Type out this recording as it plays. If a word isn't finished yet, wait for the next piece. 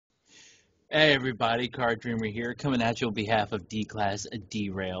Hey everybody, Card Dreamer here, coming at you on behalf of D-Class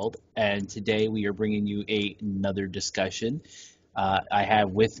Derailed, and today we are bringing you another discussion. I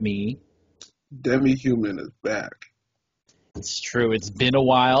have with me, Demi-Human is back. it's true, it's been a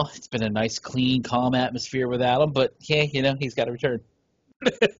while, it's been a nice, clean, calm atmosphere without him, but yeah, he's got to return.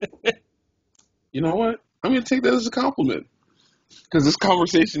 You know what? I'm gonna take that as a compliment because this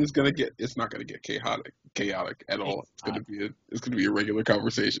conversation is gonna get. It's not gonna get chaotic at all. It's not. It's gonna be a regular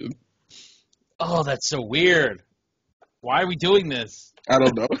conversation. Oh, that's so weird. Why are we doing this? I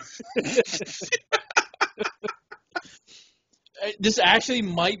don't know. This actually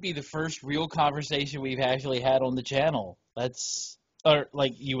might be the first real conversation we've actually had on the channel. Or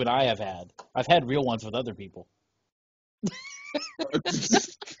like you and I have had. I've had real ones with other people.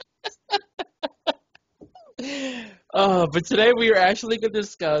 But today we are actually going to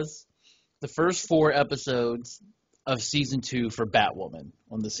discuss the first 4 episodes of season 2 for Batwoman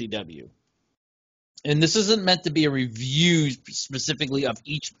on the CW. And this isn't meant to be a review specifically of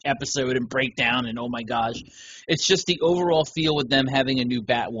each episode and breakdown and oh my gosh. It's just the overall feel with them having a new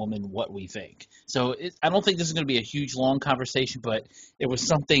Batwoman, what we think. So I don't think this is going to be a huge, long conversation, but it was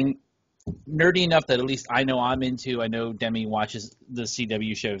something nerdy enough that at least I know I'm into. I know Demi watches the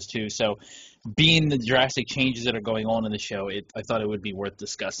CW shows too. So being the drastic changes that are going on in the show, I thought it would be worth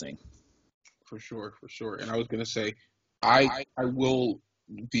discussing. For sure. And I was gonna say, I will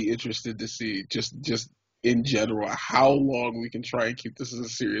be interested to see just in general how long we can try and keep this as a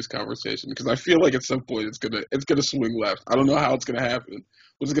serious conversation because I feel like at some point it's gonna swing left. I don't know how it's gonna happen.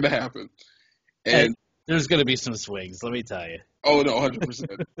 What's gonna happen? And And there's going to be some swings, let me tell you. oh no,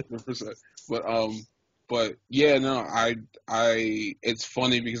 100%, 100%. But yeah, no, it's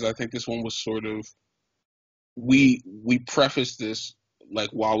funny because I think this one was sort of we prefaced this like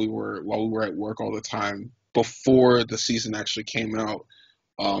while we were at work all the time before the season actually came out.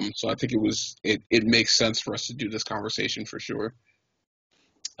 So I think it makes sense for us to do this conversation for sure.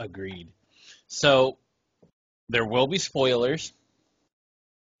 Agreed. So there will be spoilers.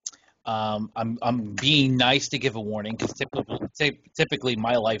 I'm being nice to give a warning because typically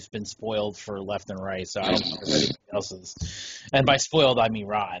my life's been spoiled for left and right, so I don't know if anybody else's. And by spoiled, I mean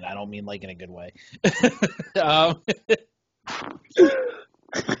rotten. I don't mean like in a good way. um,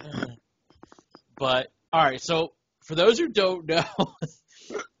 but all right, so for those who don't know,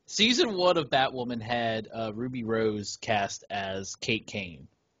 season 1 of Batwoman had Ruby Rose cast as Kate Kane,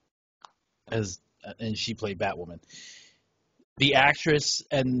 and she played Batwoman. The actress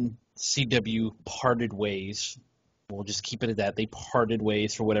and CW parted ways. We'll just keep it at that. They parted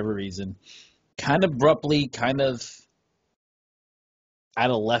ways for whatever reason. Kind of abruptly, kind of out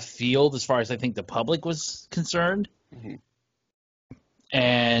of left field as far as I think the public was concerned. Mm-hmm.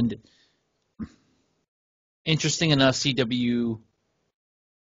 And interesting enough, CW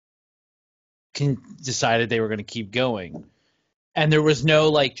decided they were going to keep going. And there was no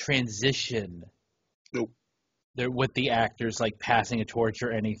like transition. Nope. There with the actors like passing a torch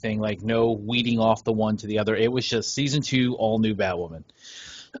or anything, like no weeding off the one to the other. It was just season 2, all new Batwoman.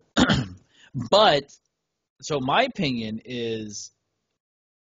 But so my opinion is,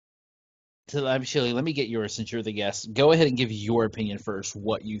 Shirley, let me get yours since you're the guest. Go ahead and give your opinion first.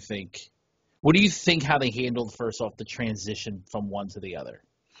 What you think? What do you think? How they handled first off the transition from one to the other?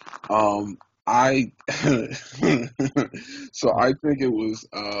 I so I think it was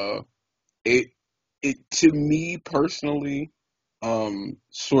it to me personally,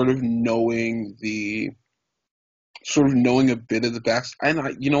 sort of knowing a bit of the back,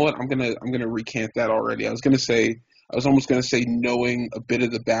 and you know what, I'm gonna recant that already. I was almost gonna say knowing a bit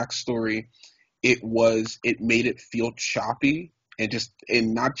of the backstory, it made it feel choppy and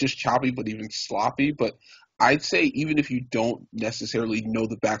not just choppy, but even sloppy. But I'd say even if you don't necessarily know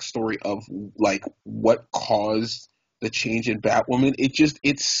the backstory of like what caused the change in Batwoman, it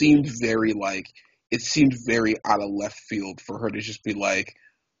seemed very out of left field for her to just be like,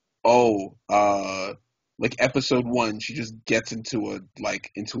 oh, like episode 1, she just gets into a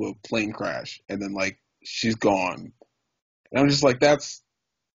plane crash and then like she's gone. And I'm just like, that's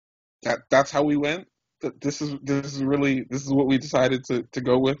how we went. This is what we decided to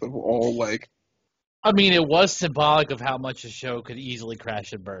go with of all like. I mean, it was symbolic of how much a show could easily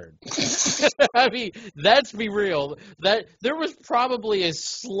crash and burn. I mean, let's be real. That there was probably a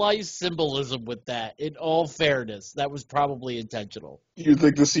slight symbolism with that. In all fairness, that was probably intentional. You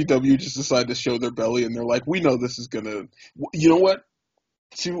think the CW just decided to show their belly and they're like, we know this is gonna. You know what?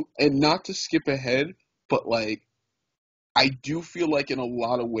 And not to skip ahead, but like, I do feel like in a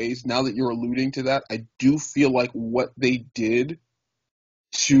lot of ways, now that you're alluding to that, I do feel like what they did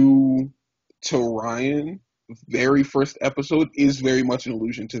to Ryan, very first episode, is very much an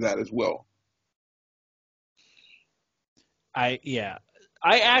allusion to that as well. I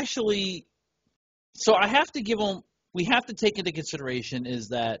actually. So I have to give them. We have to take into consideration is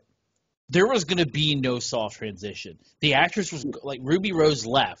that there was going to be no soft transition. The actress was like Ruby Rose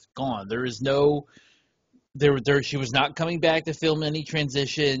left, gone. There is no there she was not coming back to film any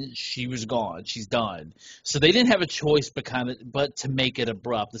transition. She was gone. She's done. So they didn't have a choice but to make it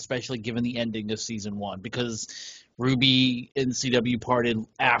abrupt, especially given the ending of season 1 because Ruby and CW parted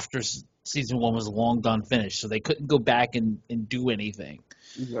after season 1 was long done finished. So they couldn't go back and do anything.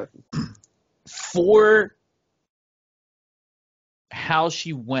 Exactly. For how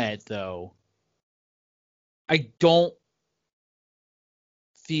she went though, I don't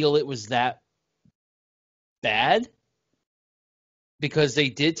feel it was that bad because they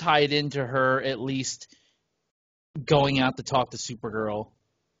did tie it into her at least going out to talk to Supergirl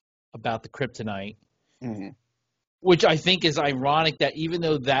about the kryptonite, Mm-hmm. which I think is ironic that even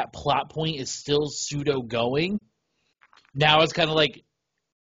though that plot point is still pseudo going, now it's kind of like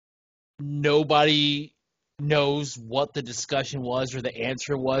nobody knows what the discussion was or the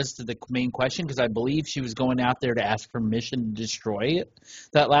answer was to the main question because I believe she was going out there to ask permission to destroy it,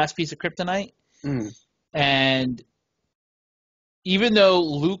 that last piece of kryptonite. Mm-hmm. And even though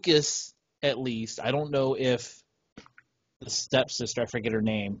Lucas, at least, I don't know if the stepsister, I forget her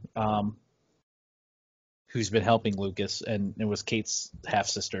name, who's been helping Lucas, and it was Kate's half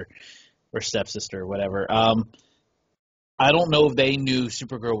sister or stepsister or whatever. I don't know if they knew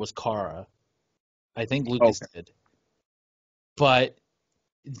Supergirl was Kara. I think Lucas Okay. did. But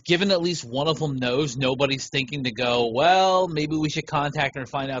given at least one of them knows, nobody's thinking to go, well, maybe we should contact her and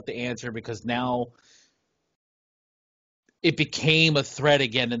find out the answer because now it became a threat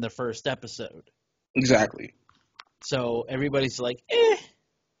again in the first episode. Exactly. So everybody's like, eh.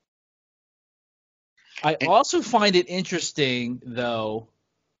 I And, also find it interesting, though.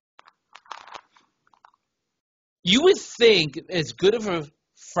 You would think, as good of a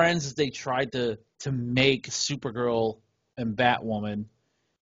friends as they tried to make Supergirl and Batwoman,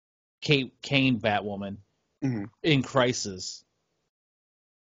 Kane Batwoman, mm-hmm. in Crisis,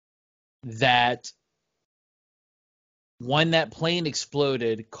 that when that plane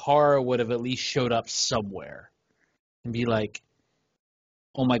exploded, Kara would have at least showed up somewhere and be like,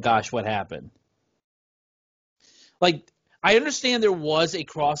 "Oh my gosh, what happened?" Like, I understand there was a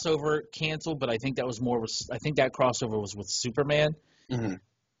crossover canceled, but I think that was more. I think that crossover was with Superman.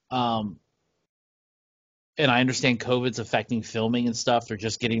 Mm-hmm. Um, and I understand COVID's affecting filming and stuff. They're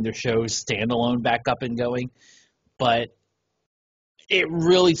just getting their shows standalone back up and going. But it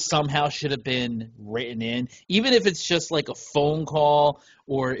really somehow should have been written in, even if it's just like a phone call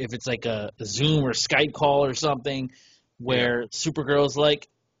or if it's like a Zoom or Skype call or something Yeah. where Supergirl's like,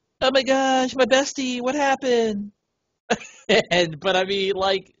 oh my gosh, my bestie, what happened? But I mean,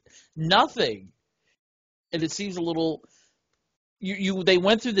 like, nothing. And it seems a little they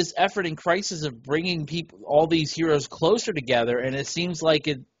went through this effort in Crisis of bringing all these heroes closer together, and it seems like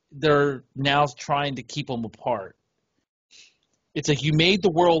they're now trying to keep them apart. It's like you made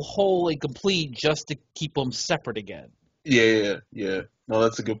the world whole and complete just to keep them separate again. Yeah. No,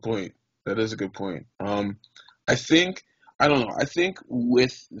 that's a good point. That is a good point. I think I don't know. I think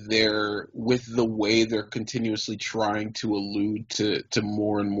with the way they're continuously trying to allude to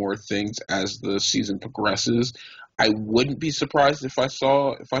more and more things as the season progresses, I wouldn't be surprised if I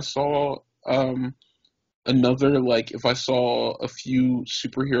saw another like if I saw a few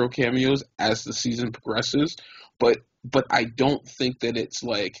superhero cameos as the season progresses, but I don't think that it's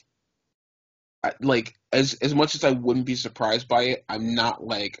like as much as I wouldn't be surprised by it,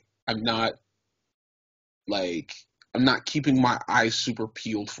 like I'm not keeping my eyes super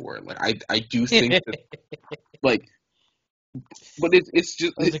peeled for it. Like I do think that like, but it's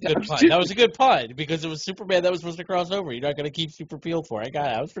just That was a good pun. That was a good pun because it was Superman that was supposed to cross over. You're not going to keep Super Peel for it. I got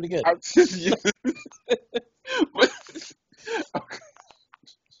it. That was pretty good. I'm just but, okay,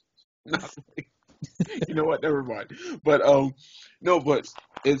 not, you know what? Never mind. But no, but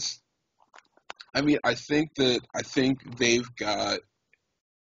it's. I mean, I think they've got.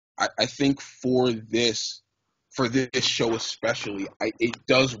 I think for this show especially, it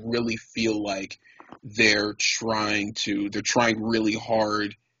does really feel like they're trying really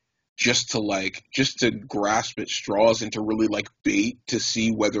hard just to grasp at straws and to really like bait to see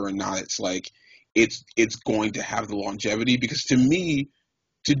whether or not it's going to have the longevity, because to me,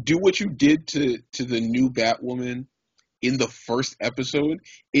 to do what you did to the new Batwoman in the first episode,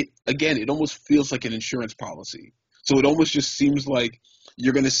 it almost feels like an insurance policy. So it almost just seems like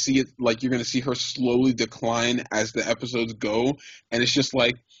you're gonna see her slowly decline as the episodes go, and it's just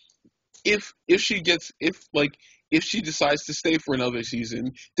like if she gets if like if she decides to stay for another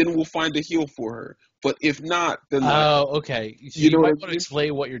season, then we'll find a heel for her. But if not, then like, Oh, okay. So you you know what might I want to mean?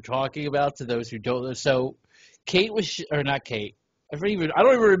 explain what you're talking about to those who don't know. So Kate was, or not Kate. I don't even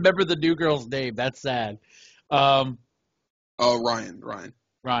remember the new girl's name. That's sad. Um, Ryan.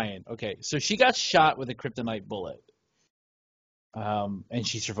 Ryan. Okay. So she got shot with a kryptonite bullet. And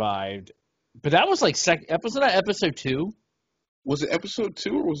she survived. But that was like wasn't that episode 2? Was it episode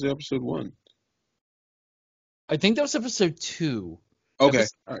 2 or was it episode 1? I think that was episode 2. Okay,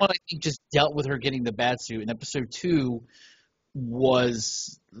 Episode all right. 1, I think, just dealt with her getting the bat suit, and episode 2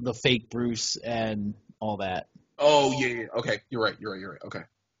 was the fake Bruce and all that. Oh yeah. Okay, you're right. Okay.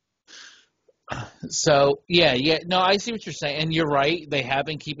 So yeah. No, I see what you're saying, and you're right. They have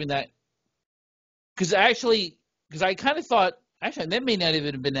been keeping that because I kind of thought actually that may not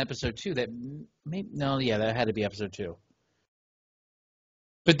even have been episode 2. That that had to be episode 2.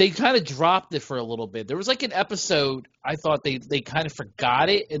 But they kind of dropped it for a little bit. There was like an episode I thought they kind of forgot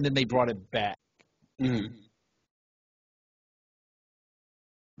it and then they brought it back. Mm-hmm.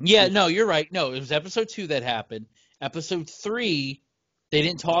 Yeah, no, you're right. No, it was episode 2 that happened. Episode 3, they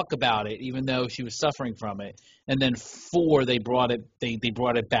didn't talk about it, even though she was suffering from it. And then 4, they brought it. They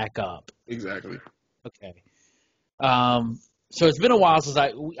brought it back up. Exactly. Okay. So it's been a while since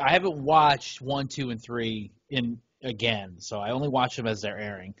I haven't watched 1, 2, and 3 again. So I only watch them as they're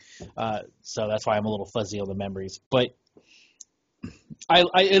airing. So that's why I'm a little fuzzy on the memories. But I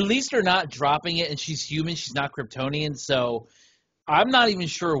at least they're not dropping it, and she's human. She's not Kryptonian. So I'm not even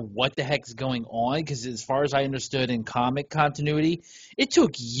sure what the heck's going on because as far as I understood in comic continuity, it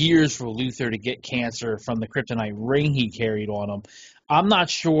took years for Luthor to get cancer from the kryptonite ring he carried on him. I'm not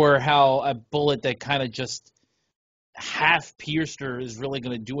sure how a bullet that kind of just half pierced her is really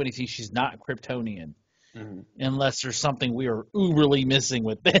going to do anything. She's not Kryptonian unless there's something we are uberly missing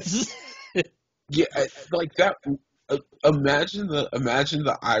with this. Yeah, like that. Imagine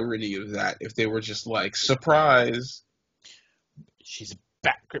the irony of that if they were just like surprise. She's a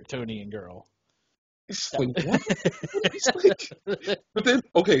fat Kryptonian girl. It's like what? It's like, but then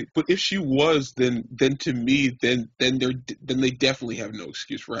okay, but if she was, then to me, then they definitely have no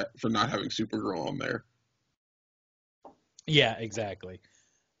excuse for not having Supergirl on there. Yeah, exactly.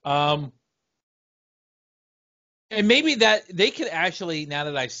 And maybe that they could actually, now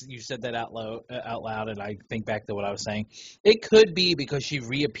that you said that out loud, and I think back to what I was saying, it could be because she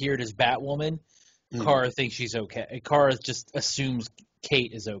reappeared as Batwoman. Kara thinks she's okay. Kara just assumes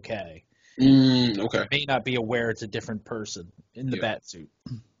Kate is okay. Okay. May not be aware it's a different person in the bat suit.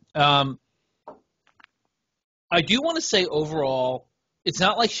 I do want to say overall, it's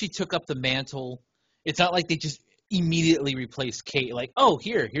not like she took up the mantle. It's not like they just immediately replaced Kate. Like, oh,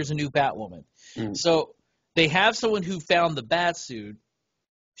 here's a new Batwoman. So they have someone who found the bat suit.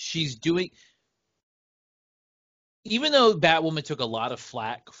 She's doing, even though Batwoman took a lot of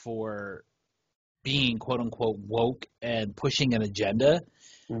flack for being quote unquote woke and pushing an agenda,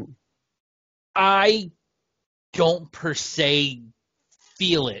 I don't per se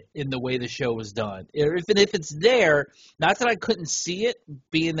feel it in the way the show was done. If it's there, not that I couldn't see it,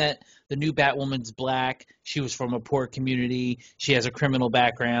 being that the new Batwoman's black, she was from a poor community, she has a criminal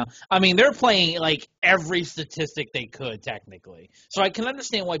background. I mean, they're playing like every statistic they could technically. So I can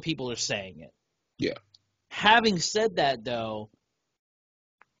understand why people are saying it. Yeah. Having said that, though,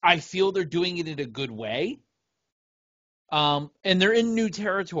 I feel they're doing it in a good way. And they're in new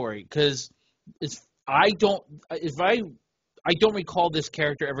territory because I don't recall this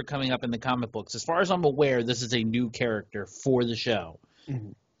character ever coming up in the comic books. As far as I'm aware, this is a new character for the show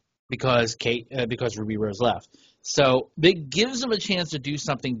because Ruby Rose left. So it gives them a chance to do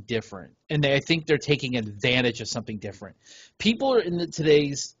something different, and I think they're taking advantage of something different. People are in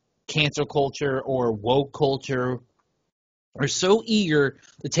today's cancel culture or woke culture are so eager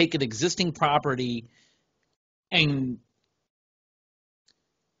to take an existing property and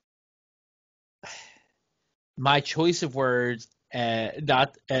my choice of words,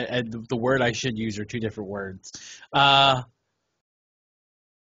 not the word I should use are two different words.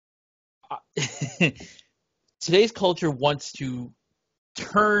 Today's culture wants to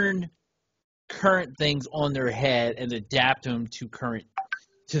turn current things on their head and adapt them to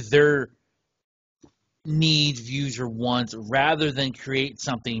their needs, views, or wants, rather than create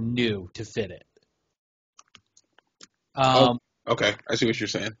something new to fit it. Okay, I see what you're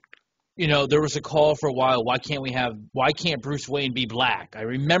saying. You know, there was a call for a while. Why can't Bruce Wayne be black? I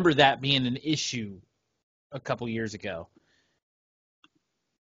remember that being an issue a couple years ago,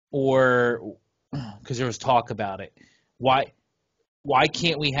 or because there was talk about it. Why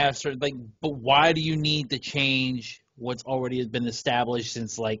can't we have certain but why do you need to change what's already been established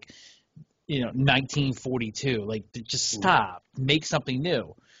since 1942. Like, just stop, make something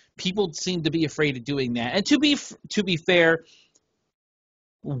new. People seem to be afraid of doing that. And to be fair,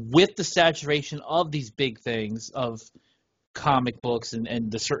 with the saturation of these big things of comic books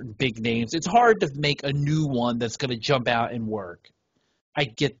and the certain big names, it's hard to make a new one that's going to jump out and work. I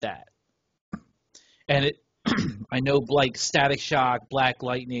get that. And I know, like, Static Shock, Black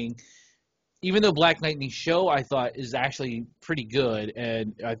Lightning, even though Black Lightning show I thought is actually pretty good,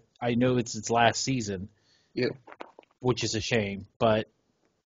 and I know it's its last season, Yeah, which is a shame, but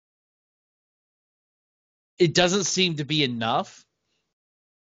it doesn't seem to be enough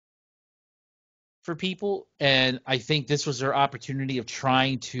for people, and I think this was their opportunity of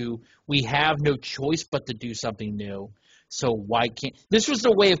trying to. We have no choice but to do something new, so why can't? This was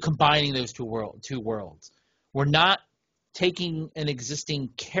their way of combining those two worlds. We're not taking an existing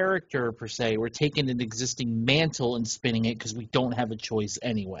character per se. We're taking an existing mantle and spinning it because we don't have a choice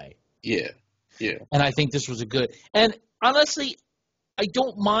anyway. yeah. And I think this was a good. And honestly, I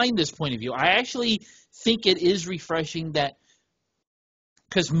don't mind this point of view. I actually think it is refreshing that,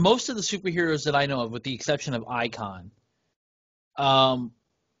 because most of the superheroes that I know of, with the exception of Icon, I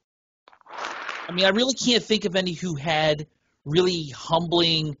really can't think of any who had really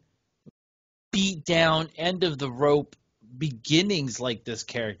humbling, beat down, end of the rope beginnings like this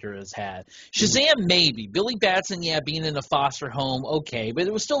character has had. Shazam, maybe. Billy Batson, yeah, being in a foster home, okay, but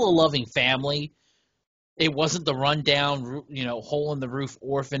it was still a loving family. It wasn't the rundown, hole in the roof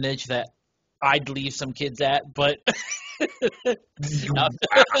orphanage that I'd leave some kids at, but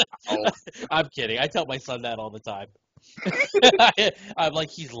I'm kidding. I tell my son that all the time. I'm like,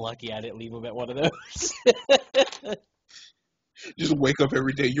 he's lucky I didn't leave him at one of those. Just wake up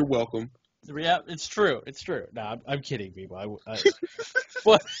every day. You're welcome. Yeah, it's true. It's true. No, I'm kidding, people.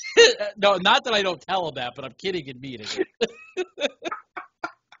 But, no, not that I don't tell him that, but I'm kidding and meaning it.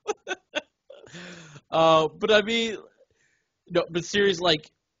 But I mean, no, but seriously,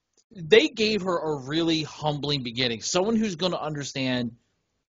 like, they gave her a really humbling beginning. Someone who's going to understand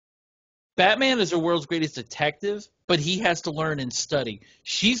Batman is the world's greatest detective, but he has to learn and study.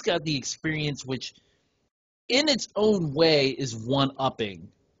 She's got the experience, which in its own way is one-upping.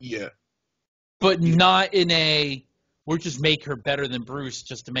 Yeah. But not in a, we'll just make her better than Bruce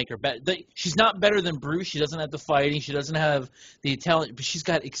just to make her better. She's not better than Bruce. She doesn't have the fighting. She doesn't have the talent, but she's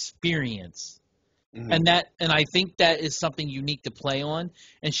got experience. Mm-hmm. And I think that is something unique to play on,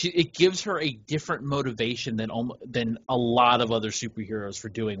 and it gives her a different motivation than a lot of other superheroes for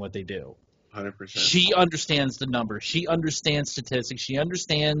doing what they do. 100%. She understands the numbers. She understands statistics. She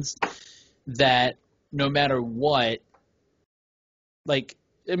understands that no matter what, like,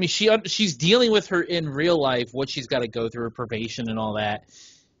 I mean, she's dealing with her in real life, what she's got to go through, her probation and all that,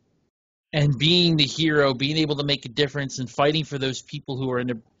 and being the hero, being able to make a difference, and fighting for those people who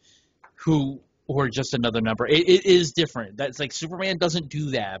are just another number. It is different. That's like, Superman doesn't do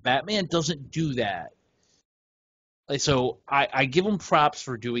that. Batman doesn't do that. Like, so I give them props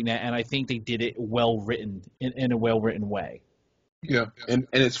for doing that, and I think they did it well written in a well written way. Yeah, and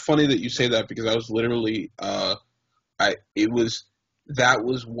it's funny that you say that, because I was literally that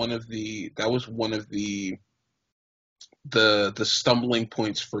was one of the stumbling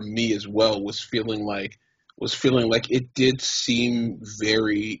points for me as well, was feeling like it did seem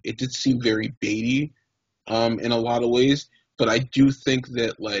very baity in a lot of ways, but I do think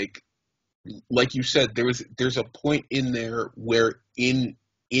that, like you said, there's a point in there where in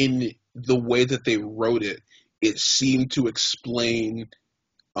the way that they wrote it, it seemed to explain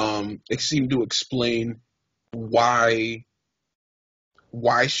why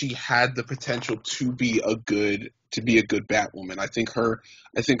she had the potential to be a good Batwoman. I think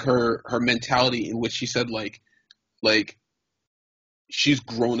her mentality, in which she said like she's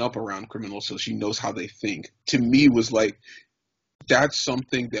grown up around criminals, so she knows how they think, to me was like, that's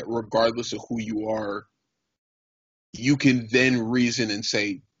something that, regardless of who you are, you can then reason and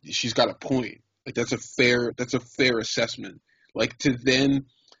say she's got a point. Like, that's a fair assessment. Like, to then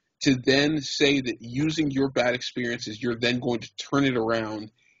say that using your bad experiences, you're then going to turn it around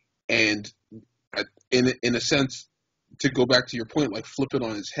and, in a sense, to go back to your point, like, flip it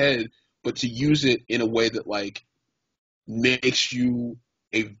on its head, but to use it in a way that, like, makes you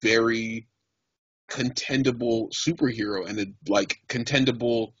a very contendable superhero and a, like,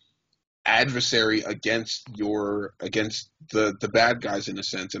 contendable adversary against the bad guys, in a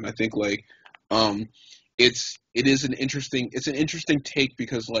sense. And I think, like, it's an interesting take,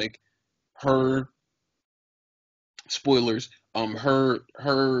 because, like, her spoilers, her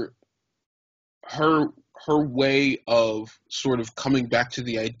way of sort of coming back to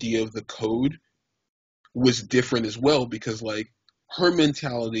the idea of the code was different as well, because, like, her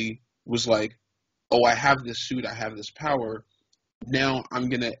mentality was like, oh, I have this suit, I have this power. Now I'm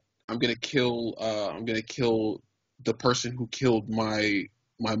gonna kill the person who killed my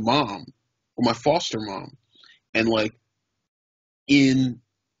mom or my foster mom. And like in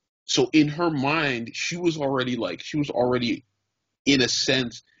so in her mind, she was already in a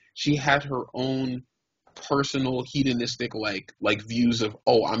sense, she had her own personal hedonistic views of,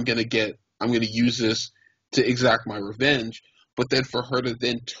 oh, I'm gonna use this to exact my revenge. But then for her to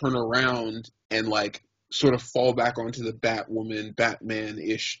then turn around and like sort of fall back onto the Batwoman, Batman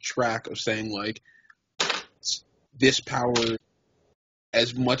ish track of saying like, this power,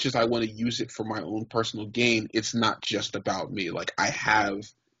 as much as I want to use it for my own personal gain, it's not just about me. Like I have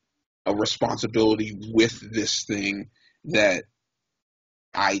a responsibility with this thing that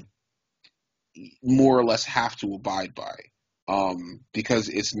I more or less have to abide by, because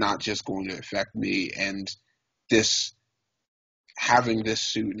it's not just going to affect me. And this having this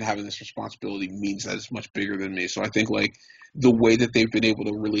suit and having this responsibility means that it's much bigger than me. So I think like the way that they've been able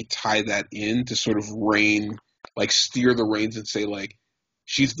to really tie that in to sort of steer the reins and say like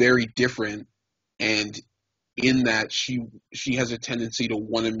she's very different, and in that she has a tendency to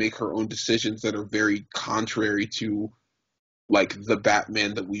want to make her own decisions that are very contrary to like the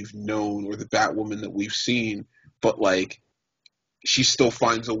Batman that we've known or the Batwoman that we've seen, but like she still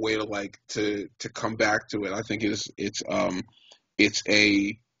finds a way to to come back to it. I think it's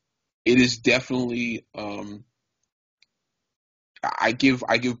a it is definitely I give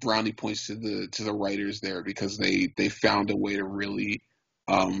brownie points to the writers there, because they found a way to really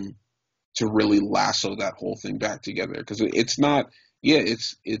lasso that whole thing back together, because it's not, yeah,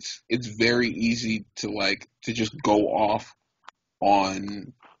 it's very easy to just go off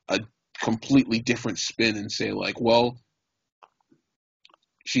on a completely different spin and say like, well,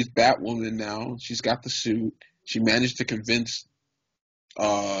 she's Batwoman now, she's got the suit, she managed to convince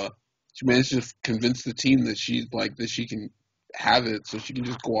uh the team that she can have it, so she can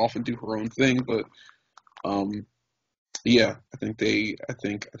just go off and do her own thing. But um yeah, I think they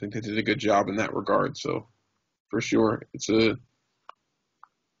did a good job in that regard. So for sure,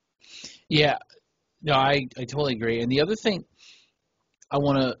 Yeah, no, I totally agree. And the other thing I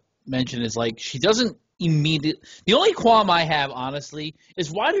want to mention is like she doesn't immediate. The only qualm I have, honestly, is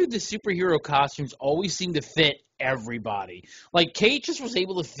why do the superhero costumes always seem to fit everybody? Like Kate just was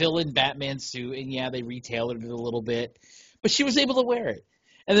able to fill in Batman's suit, and yeah, they retailored it a little bit, but she was able to wear it.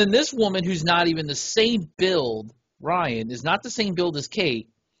 And then this woman, who's not even the same build, Ryan, is not the same build as Kate,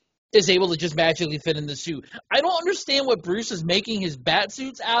 is able to just magically fit in the suit. I don't understand what Bruce is making his bat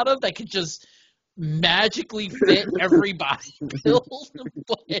suits out of that could just magically fit everybody build,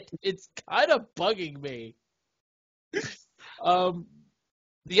 but it's kind of bugging me. Um,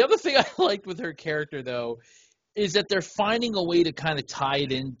 the other thing I liked with her character, though, is that they're finding a way to kind of tie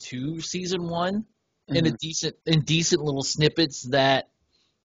it into season one in a Mhm. decent little snippets that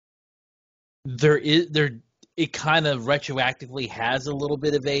there it kind of retroactively has a little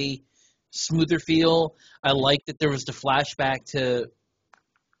bit of a smoother feel. I like that there was the flashback to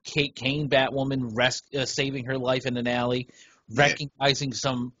Kate Kane, Batwoman, saving her life in an alley, Yeah. recognizing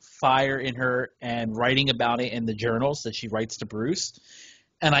some fire in her and writing about it in the journals that she writes to Bruce.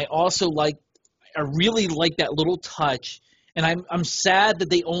 And I really like that little touch. And I'm sad that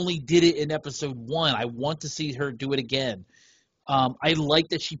they only did it in episode one. I want to see her do it again. I like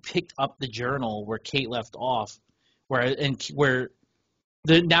that she picked up the journal where Kate left off,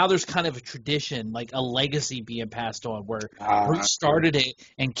 now there's kind of a tradition, like a legacy being passed on, where Uh, Bruce started it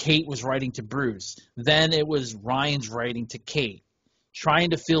and Kate was writing to Bruce. Then it was Ryan's writing to Kate,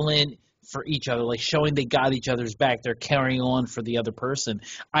 trying to fill in for each other, like showing they got each other's back. They're carrying on for the other person.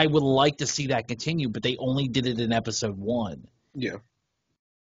 I would like to see that continue, but they only did it in episode one. yeah.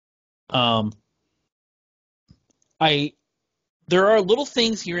 Um, I There are little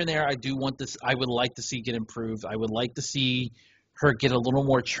things here and there I would like to see get improved. I would like to see her get a little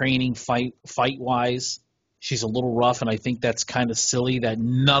more training fight wise. She's a little rough, and I think that's kind of silly that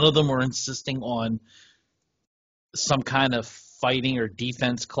none of them are insisting on some kind of fighting or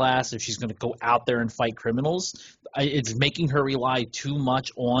defense class if she's going to go out there and fight criminals. It's making her rely too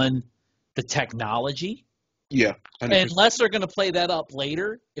much on the technology. 100%. Unless they're going to play that up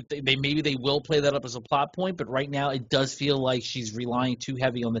later, if they maybe they will play that up as a plot point. But right now, it does feel like she's relying too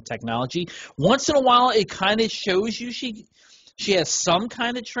heavy on the technology. Once in a while, it kind of shows you she has some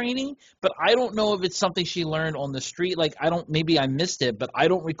kind of training, but I don't know if it's something she learned on the street. Like maybe I missed it, but I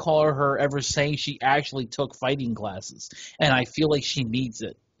don't recall her ever saying she actually took fighting classes, and I feel like she needs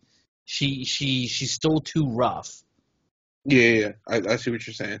it. She's still too rough. Yeah. I see what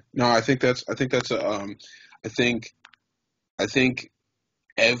you're saying. No, I think that's I think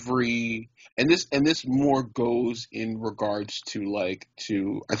every and this more goes in regards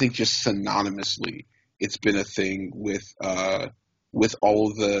to I think just synonymously it's been a thing with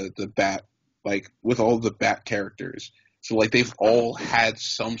all the bat with all the bat characters. So like they've all had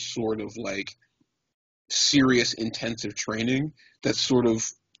some sort of like serious intensive training that sort of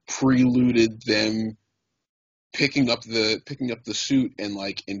preluded them picking up the suit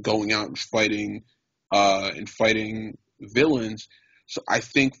and going out and fighting villains. So I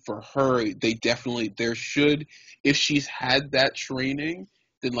think for her, there should, if she's had that training,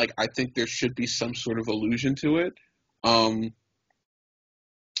 then like I think there should be some sort of allusion to it. Um,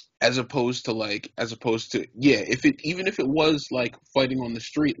 as opposed to yeah, if it even if it was like fighting on the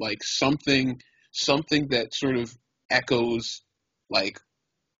street, like something that sort of echoes like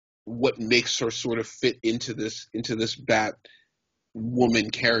what makes her sort of fit into this Bat woman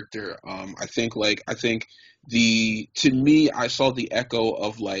character. I think the to me I saw the echo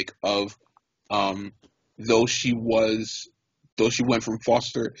of um though she was though she went from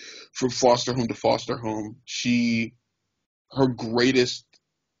foster home to foster home, her greatest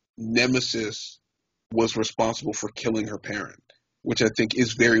nemesis was responsible for killing her parent, which I think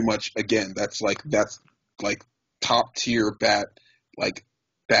is very much, again, that's like top tier like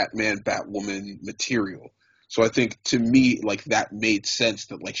Batman Batwoman material. So I think to me like that made sense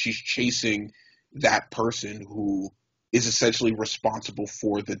that like she's chasing that person who is essentially responsible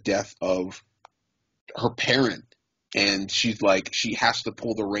for the death of her parent, and she has to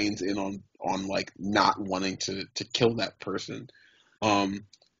pull the reins in on like not wanting to kill that person. um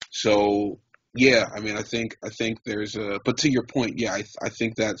so yeah, I mean, I think there's a, but to your point, yeah, I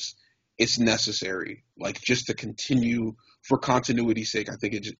think it's necessary, like just to continue for continuity's sake. I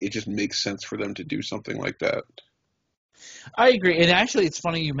think it just makes sense for them to do something like that. I agree. And actually, it's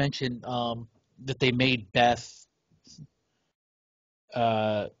funny you mentioned that they made Beth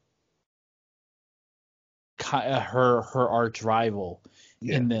uh, her arch rival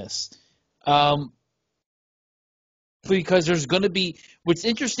Yeah. in this. Um, because there's going to be what's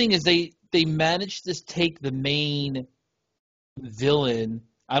interesting is they managed to take the main villain.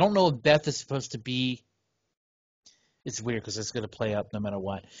 I don't know if Beth is supposed to be. It's weird because it's going to play up no matter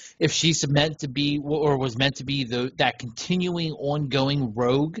what. If she's meant to be or was meant to be that continuing, ongoing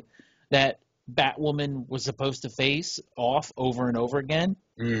rogue that Batwoman was supposed to face off over and over again,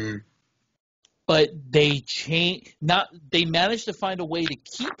 Mm, but they managed to find a way to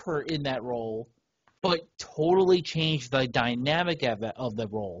keep her in that role, but totally change the dynamic of the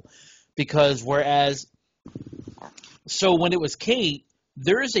role. Because so when it was Kate,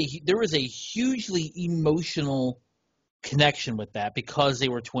 there was a hugely emotional connection with that because they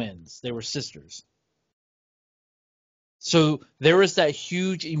were twins, they were sisters. So there was that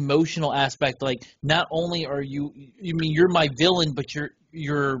huge emotional aspect. Like, not only are you mean you're my villain, but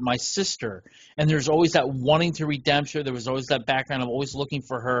you're my sister. And there's always that wanting to redemption. There was always that background of always looking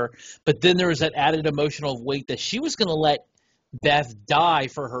for her. But then there was that added emotional weight that she was going to let Beth die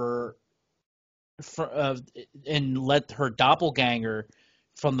for her, and let her doppelganger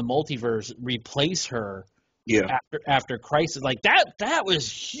from the multiverse replace her yeah. after Crisis. Like that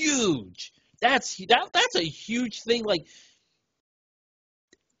was huge. That's a huge thing. Like,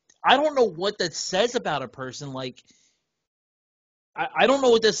 I don't know what that says about a person. Like, I don't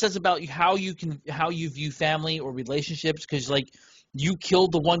know what that says about how you view family or relationships, because like you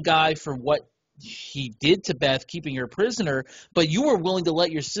killed the one guy for what he did to Beth, keeping her prisoner, but you were willing to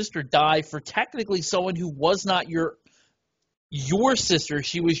let your sister die for technically someone who was not your sister.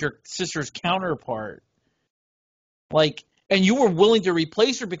 She was your sister's counterpart. Like, and you were willing to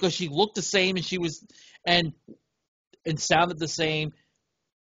replace her because she looked the same and she was and sounded the same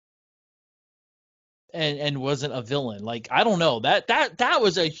and wasn't a villain. Like, I don't know. That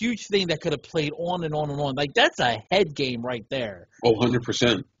was a huge thing that could have played on and on and on. Like, that's a head game right there. Oh,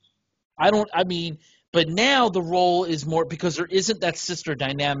 100%. I mean, but now the role is more because there isn't that sister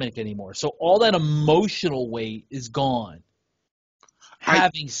dynamic anymore. So all that emotional weight is gone. I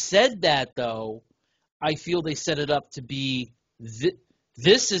Having said that, though, I feel they set it up to be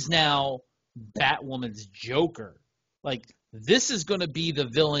this is now Batwoman's Joker. Like, this is going to be the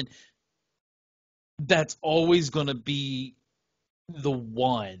villain that's always going to be the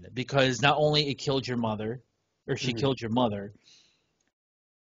one, because not only it killed your mother, or she mhm. killed your mother,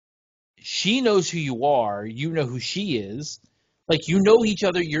 she knows who you are. You know who she is. Like, you know each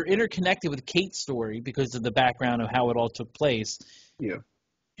other. You're interconnected with Kate's story because of the background of how it all took place. Yeah,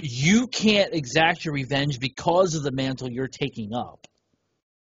 You can't exact your revenge because of the mantle you're taking up.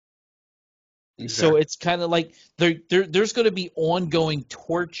 So exactly. it's kind of like there's going to be ongoing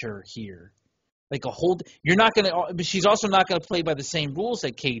torture here. like a whole. You're not gonna. But she's also not gonna play by the same rules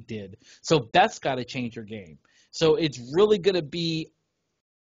that Kate did. So Beth's got to change her game. So it's really gonna be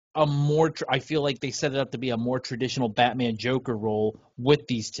a more. I feel like they set it up to be a more traditional Batman Joker role with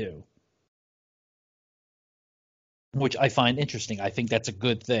these two, which I find interesting. I think that's a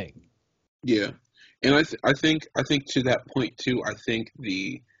good thing. Yeah, and I think to that point too. I think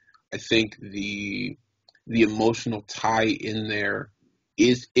the emotional tie in there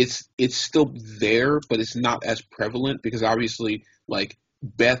is it's still there, but it's not as prevalent because obviously like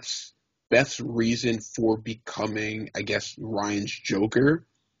Beth's reason for becoming, I guess, Ryan's Joker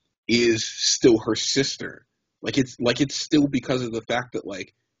is still her sister. Like it's still because of the fact that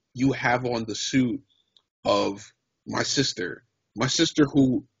like you have on the suit of my sister, my sister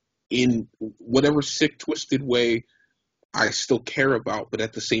who in whatever sick twisted way I still care about, but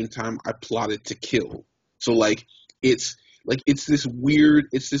at the same time I plotted to kill. So it's it's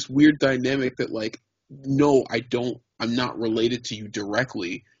this weird dynamic that like no, I'm not related to you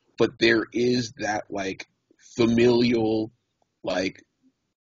directly, but there is that like familial like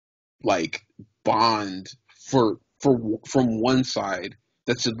like bond for from one side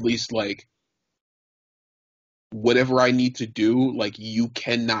that's at least like whatever I need to do, like you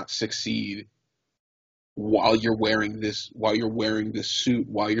cannot succeed while you're wearing this suit,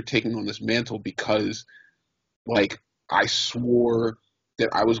 while you're taking on this mantle because like I swore that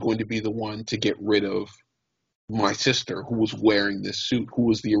I was going to be the one to get rid of my sister who was wearing this suit, who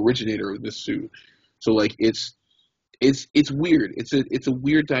was the originator of this suit. So like it's weird. It's a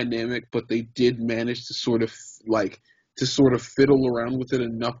weird dynamic, but they did manage to sort of fiddle around with it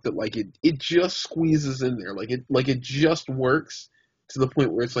enough that like it just squeezes in there. Like it just works to the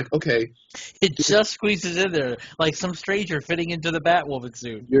point where it's like, okay, It just squeezes in there like some stranger fitting into the Batwoman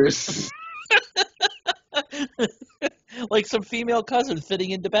suit. here's Like some female cousin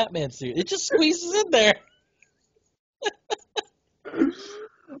fitting into Batman suit. It just squeezes in there.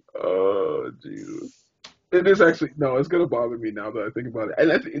 oh Jesus. It is actually no. It's gonna bother me now that I think about it. And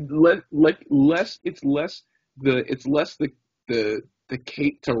that's less. It's less the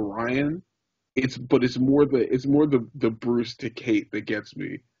Kate to Ryan. It's more the Bruce to Kate that gets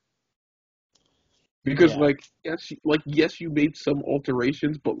me because Yeah, yes, you made some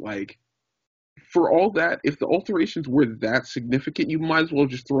alterations, but like for all that, if the alterations were that significant, you might as well have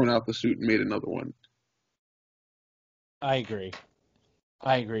just thrown out the suit and made another one. I agree.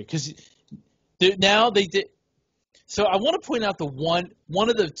 I agree because now they did. So I want to point out the one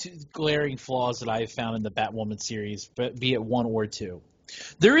of the two glaring flaws that I have found in the Batwoman series, but be it one or two.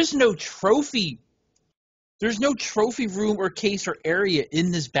 There is no trophy. There's no trophy room or case or area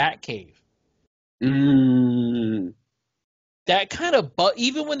in this Batcave. Mm, That kind of, but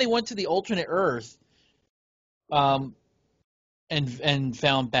even when they went to the alternate Earth, um, and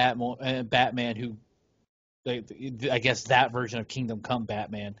found Batman who I guess that version of Kingdom Come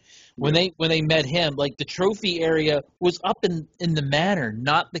Batman. When yeah. they met him, like the trophy area was up in the manor,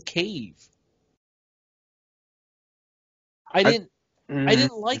 not the cave. I I, didn't I mm,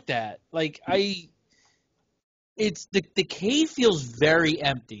 didn't like that. Like it's the cave feels very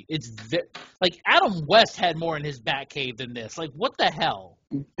empty. Like Adam West had more in his Bat Cave than this. Like what the hell?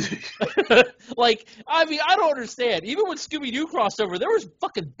 Like, I mean, I don't understand. Even when Scooby Doo crossed over, there was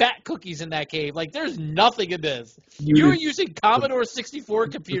fucking bat cookies in that cave. Like, there's nothing in this. you You were just using Commodore 64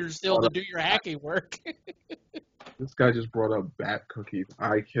 computers still brought to up do your hacking work. this guy just brought up bat cookies.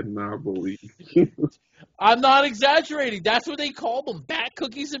 I cannot believe. I'm not exaggerating. That's what they called them, bat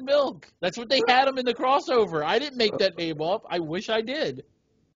cookies and milk. That's what they had them in the crossover. I didn't make that name up. I wish I did.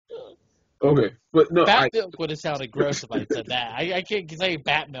 Okay, but no, Bat milk would have sounded gross if I said that. I can't say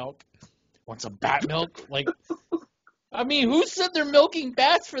bat milk. Want some bat milk? Like, I mean, who's sitting there milking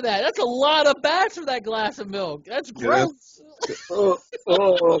bats for that? That's a lot of bats for that glass of milk. That's yeah, gross.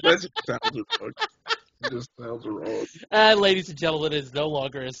 that just sounds wrong. It just sounds wrong. And ladies and gentlemen, it is no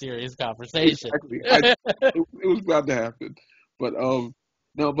longer a serious conversation. Exactly. It was about to happen, but no,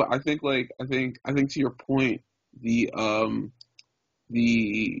 but I think to your point, the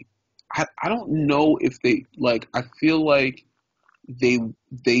I don't know if they like. I feel like they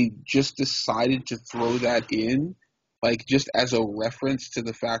they just decided to throw that in, like just as a reference to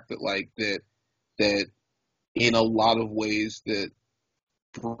the fact that that in a lot of ways that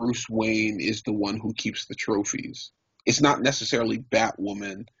Bruce Wayne is the one who keeps the trophies. It's not necessarily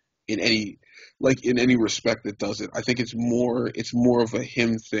Batwoman in any respect that does it. I think it's more of a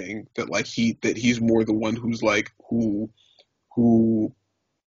him thing that he's more the one who's like who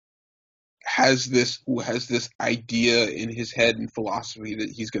has this idea in his head and philosophy that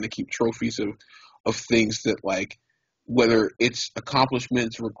he's going to keep trophies of things that whether it's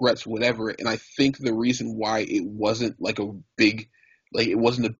accomplishments, regrets, whatever. And I think the reason why it wasn't it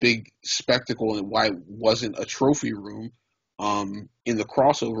wasn't a big spectacle, and why it wasn't a trophy room in the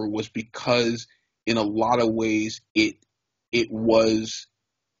crossover, was because in a lot of ways it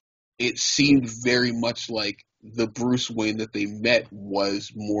seemed very much like the Bruce Wayne that they met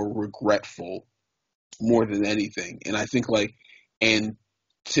was more regretful more than anything. And I think and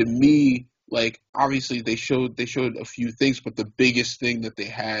to me, obviously they showed a few things, but the biggest thing that they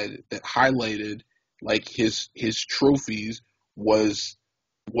had that highlighted his trophies was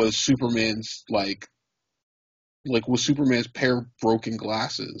Superman's was Superman's pair of broken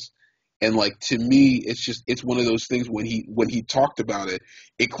glasses. And to me, it's one of those things. When he talked about it,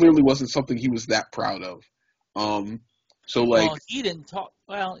 it clearly wasn't something he was that proud of. So Well, he didn't talk.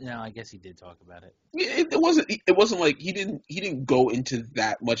 Well, no, I guess he did talk about it. it wasn't like he didn't go into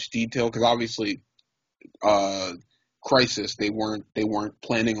that much detail, because obviously, Crisis, they weren't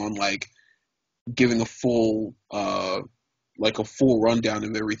planning on giving a full rundown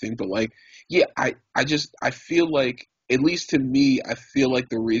of everything. But yeah, I feel like, at least to me, I feel like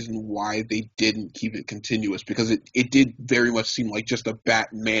the reason why they didn't keep it continuous, because it did very much seem like just a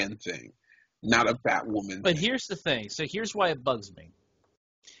Batman thing, not a Batwoman But thing. here's the thing. So here's why it bugs me.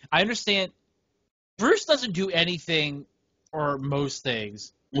 I understand Bruce doesn't do anything or most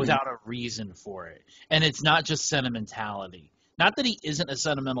things Mhm. without a reason for it. And it's not just sentimentality. Not that he isn't a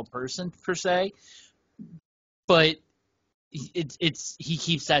sentimental person per se, but he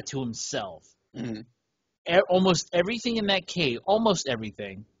keeps that to himself. Mhm. Almost everything in that cave, almost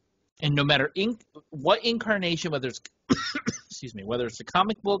everything, and no matter what incarnation, whether it's excuse me, whether it's the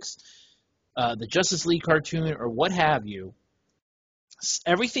comic books, the Justice League cartoon, or what have you,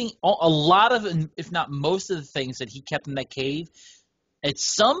 everything, a lot of, if not most of the things that he kept in that cave, at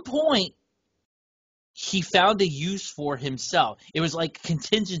some point he found a use for himself. It was like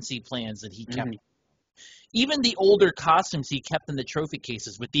contingency plans that he kept. Mhm. Even the older costumes he kept in the trophy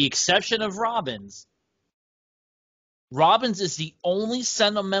cases, with the exception of Robin's. Robin's is the only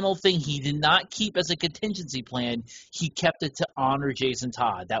sentimental thing he did not keep as a contingency plan. He kept it to honor Jason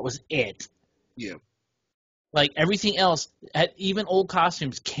Todd. That was it. Yeah. Like everything else, even old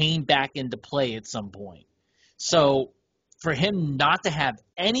costumes came back into play at some point. So for him not to have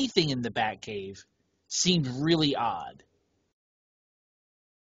anything in the Batcave seemed really odd.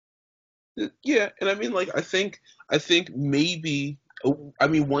 Yeah, and I mean, I think maybe, I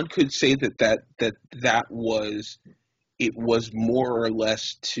mean, one could say that was, it was more or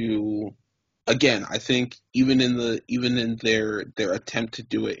less to, again, I think even in their attempt to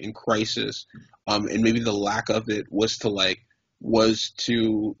do it in Crisis, and maybe the lack of it was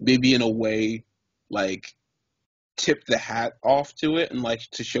to maybe in a way like tip the hat off to it, and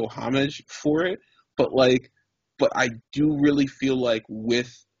to show homage for it. But but I do really feel like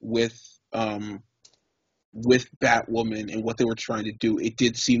um with Batwoman and what they were trying to do, it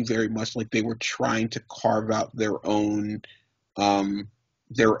did seem very much like they were trying to carve out um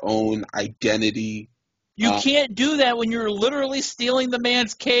their own identity. You Um, can't do that when you're literally stealing the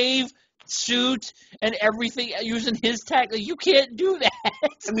man's cave suit and everything using his tech. You can't do I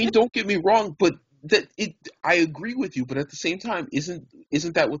that. mean, don't get me wrong, but that it I agree with you, but at the same time,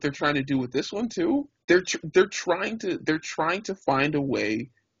 isn't that what they're trying to do with this one too? They're trying to find a way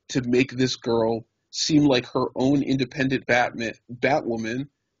to make this girl seem like her own independent Batwoman,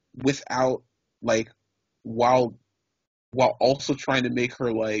 without like while while also trying to make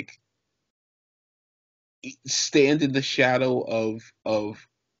her stand in the shadow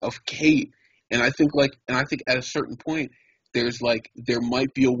of Kate. And I think at a certain point, there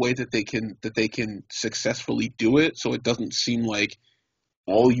might be a way that they can successfully do it, so it doesn't seem like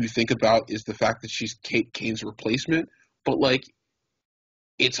all you think about is the fact that she's Kate Kane's replacement. But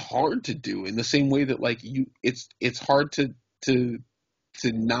it's hard to do, in the same way that it's hard to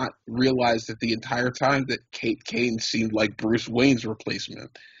to not realize that the entire time that Kate Kane seemed like Bruce Wayne's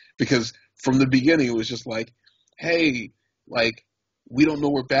replacement, because from the beginning it was just hey, like we don't know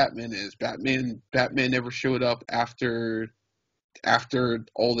where Batman is. Batman never showed up after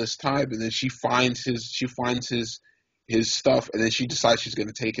all this time, and then she finds his stuff, and then she decides she's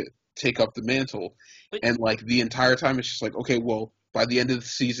going to take up the mantle. But And the entire time it's just okay, well, by the end of the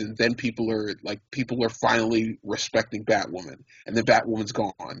season, then people are finally respecting Batwoman, and the Batwoman's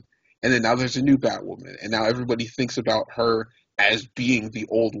gone, and then now there's a new Batwoman, and now everybody thinks about her as being the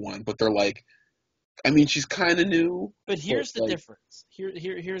old one, but they're I mean, she's kind of new, but but here's the difference.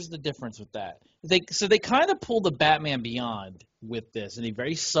 Here's the difference with that. They kind of pull the Batman Beyond with this in a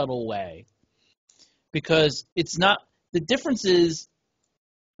very subtle way, because it's not, the difference is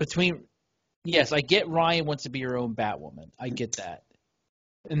between Yes, I get Ryan wants to be her own Batwoman. I get that.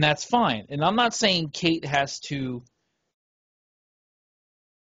 And that's fine. And I'm not saying Kate has to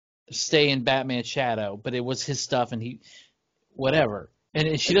stay in Batman's shadow, but it was his stuff and he whatever.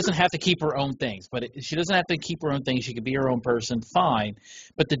 And she doesn't have to keep her own things, but she doesn't have to keep her own things. She could be her own person, fine.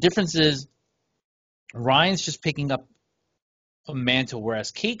 But the difference is Ryan's just picking up a mantle,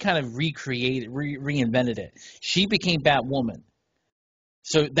 whereas Kate kind of reinvented it. She became Batwoman.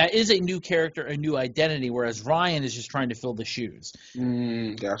 So that is a new character, a new identity, whereas Ryan is just trying to fill the shoes.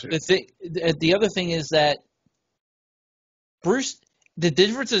 Gotcha. The other thing is that Bruce, the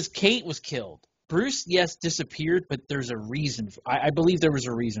difference is Kate was killed. Bruce, yes, disappeared, but there's a reason. I believe there was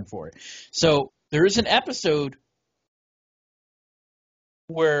a reason for it. So there is an episode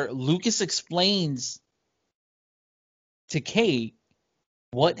where Lucas explains to Kate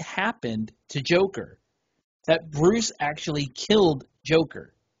what happened to Joker. That Bruce actually killed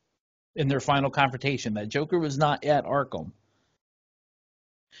Joker in their final confrontation. That Joker was not at Arkham.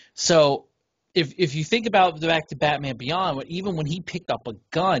 So if you think about back to Batman Beyond, even when he picked up a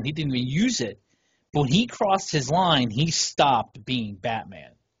gun, he didn't even use it. But when he crossed his line, he stopped being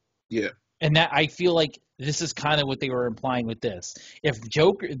Batman. Yeah. And that I feel like this is kind of what they were implying with this. If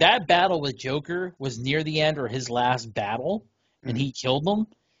Joker, that battle with Joker was near the end or his last battle, and he killed him,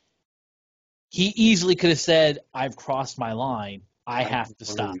 he easily could have said, "I've crossed my line. I have to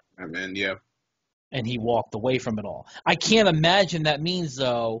stop." Batman, yeah. And he walked away from it all. I can't imagine that means,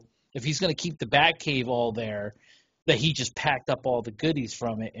 though, if he's going to keep the Batcave all there, that he just packed up all the goodies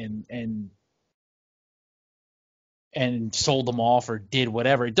from it and sold them off or did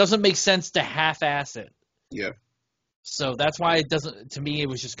whatever. It doesn't make sense to half-ass it. Yeah. So that's why it doesn't. To me, it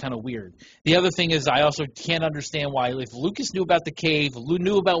was just kind of weird. The other thing is, I also can't understand why, if Lucas knew about the cave,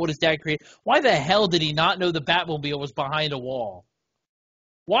 knew about what his dad created, why the hell did he not know the Batmobile was behind a wall?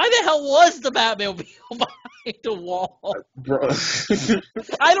 Why the hell was the Batmobile behind a wall? Bro.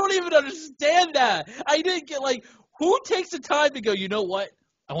 I don't even understand that. I didn't get, like, who takes the time to go, you know what?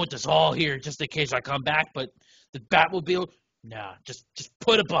 I want this all here just in case I come back, but the Batmobile, nah, just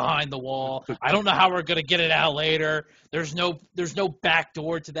put it behind the wall. I don't know how we're gonna get it out later. There's no back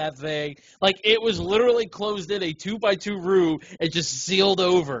door to that thing. Like, it was literally closed in a 2x2 room and just sealed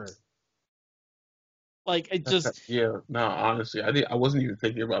over. Like, it just Yeah, no, honestly, I wasn't even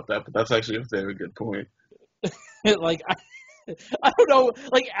thinking about that, but that's actually a very good point. like I don't know.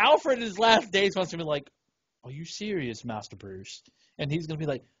 Like, Alfred in his last days wants to be like, "Are you serious, Master Bruce?" And he's gonna be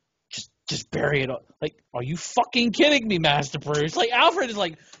like, just bury it up. Like, are you fucking kidding me, Master Bruce? Like, Alfred is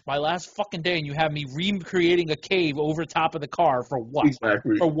like, my last fucking day, and you have me recreating a cave over top of the car for what?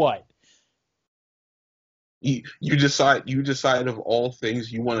 Exactly. For what? You decide of all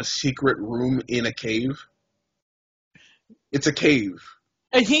things you want a secret room in a cave. It's a cave.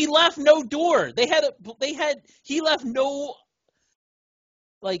 And he left no door. He left no,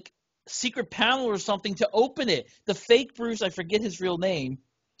 like, secret panel or something to open it. The fake Bruce, I forget his real name,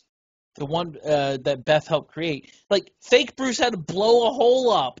 the one that Beth helped create. Like, fake Bruce had to blow a hole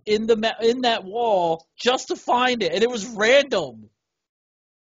up in that wall just to find it, and it was random.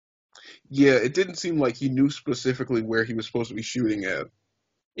 Yeah, it didn't seem like he knew specifically where he was supposed to be shooting at.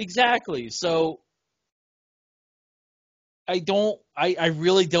 Exactly. So I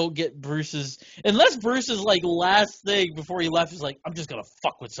really don't get Bruce's, unless Bruce's, like, last thing before he left is like, I'm just gonna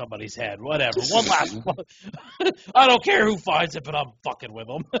fuck with somebody's head, whatever. One last one. I don't care who finds it, but I'm fucking with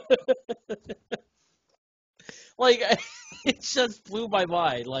them. Like, it just blew my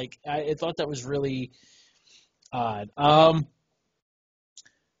mind. Like, I thought that was really odd. I'm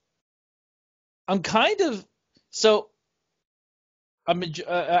kind of so. I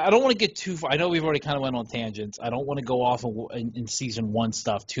don't want to get too far. I know we've already kind of went on tangents. I don't want to go off in season one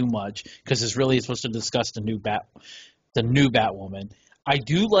stuff too much because it's really supposed to discuss the new Batwoman. I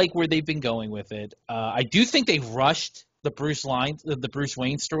do like where they've been going with it. I do think they rushed the Bruce Wayne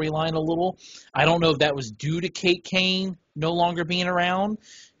storyline a little. I don't know if that was due to Kate Kane no longer being around.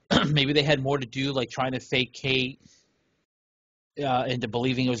 Maybe they had more to do, like trying to fake Kate into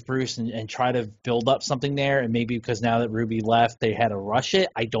believing it was Bruce and try to build up something there. And maybe because now that Ruby left, they had to rush it.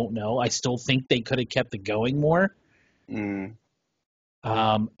 I don't know. I still think they could have kept it going more.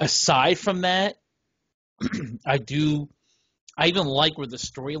 Aside from that, I even like where the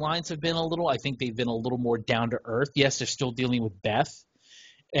storylines have been a little. I think they've been a little more down to earth. Yes, they're still dealing with Beth,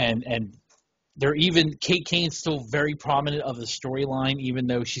 and they're even Kate Kane's still very prominent of the storyline, even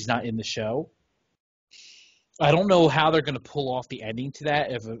though she's not in the show. I don't know how they're going to pull off the ending to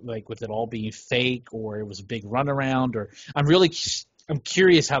that, if like with it all being fake or it was a big runaround. Or I'm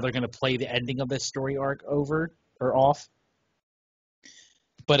curious how they're going to play the ending of this story arc over or off.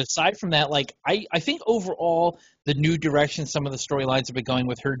 But aside from that, like I think overall the new direction some of the storylines have been going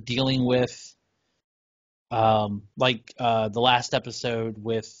with her dealing with the last episode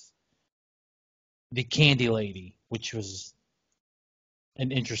with the Candy Lady, which was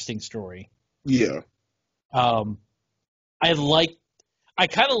an interesting story. Yeah. Um, I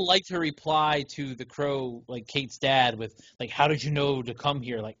kind of liked her reply to the Crow, like Kate's dad, with like, "How did you know to come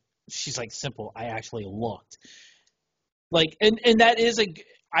here?" Like, she's like, "Simple. I actually looked." Like, and that is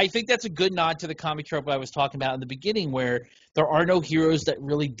I think that's a good nod to the comic trope I was talking about in the beginning, where there are no heroes that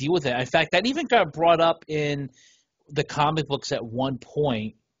really deal with it. In fact, that even got brought up in the comic books at one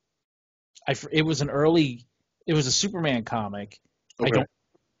point. It was a Superman comic. I Okay. don't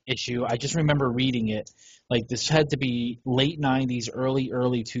issue. I just remember reading it. Like this had to be late '90s,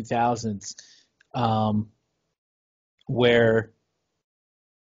 early 2000s, where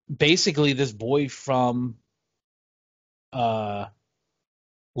basically this boy from uh,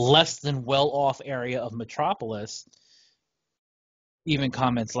 less than well-off area of Metropolis even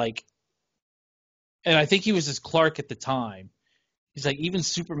comments like, and I think he was his Clark at the time. He's like, even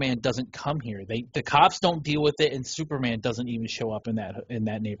Superman doesn't come here. The cops don't deal with it, and Superman doesn't even show up in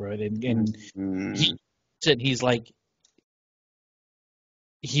that neighborhood. And he Mm, said he was like,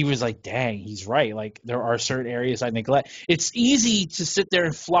 dang, he's right. Like there are certain areas I neglect. It's easy to sit there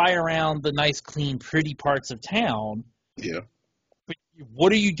and fly around the nice, clean, pretty parts of town. yeah. But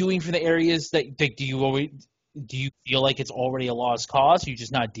what are you doing for the areas that do you feel like it's already a lost cause? You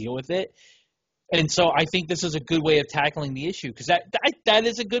just not deal with it. And so I think this is a good way of tackling the issue because that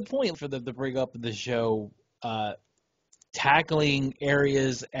is a good point for them to bring up in the show, tackling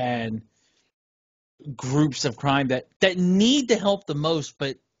areas and groups of crime that need the help the most,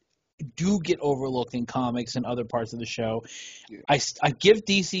 but do get overlooked in comics and other parts of the show. Yeah. I give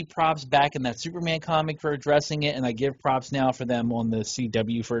DC props back in that Superman comic for addressing it, and I give props now for them on the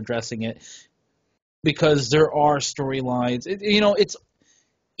CW for addressing it because there are storylines. It's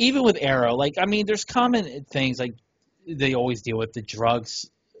even with Arrow. Like, I mean, there's common things like they always deal with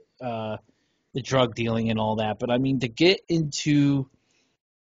uh, the drug dealing and all that. But I mean, to get into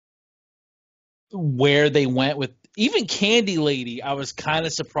where they went with even Candy Lady, I was kind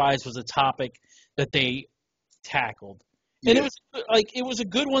of surprised was a topic that they tackled, and Yeah. it was a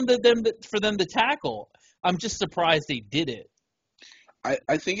good one for them to tackle. I'm just surprised they did it.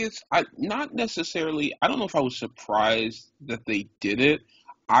 I think I not necessarily I don't know if I was surprised that they did it.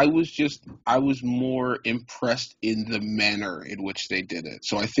 I was more impressed in the manner in which they did it.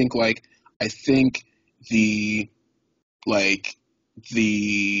 So I think the like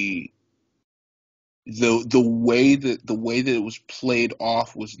the the way that it was played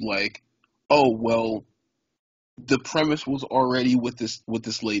off was like, oh well, the premise was already with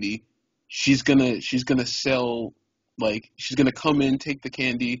this lady. She's gonna sell, like she's gonna come in, take the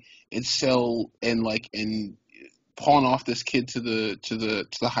candy, and sell and pawn off this kid to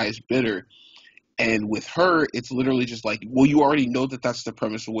the highest bidder. And with her, it's literally just like, well, you already know that that's the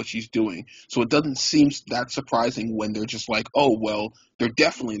premise of what she's doing, so it doesn't seem that surprising when they're just like, oh well, they're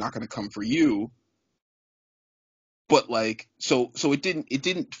definitely not going to come for you. But like, so it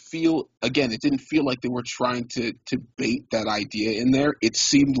didn't feel, again, it didn't feel like they were trying to bait that idea in there. It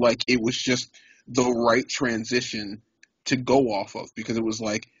seemed like it was just the right transition to go off of, because it was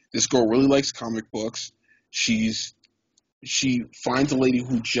like, this girl really likes comic books. she's she finds a lady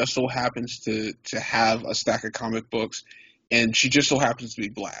who just so happens to have a stack of comic books, and she just so happens to be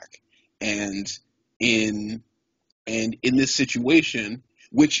black. And in in this situation,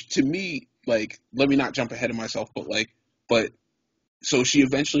 which to me, like, let me not jump ahead of myself, but but so she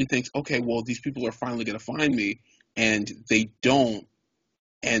eventually thinks, okay, well, these people are finally going to find me, and they don't.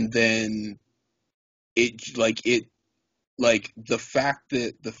 And then it like the fact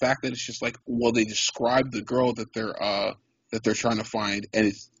that it's just like, well, they describe the girl that they're trying to find,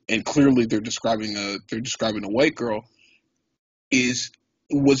 and clearly they're describing a white girl, is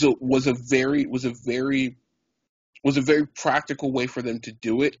was a very practical way for them to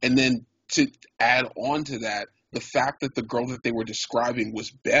do it. And then to add on to that, the fact that the girl that they were describing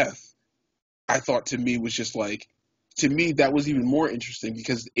was Beth, I thought, to me was just like, to me that was even more interesting,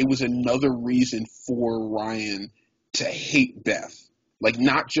 because it was another reason for Ryan to hate Beth. Like,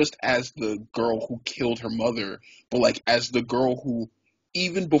 not just as the girl who killed her mother, but like as the girl who,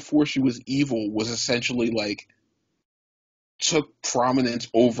 even before she was evil, was essentially like took prominence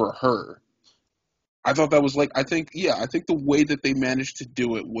over her. I thought that was like, I think, yeah, I think the way that they managed to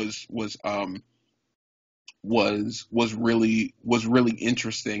do it was really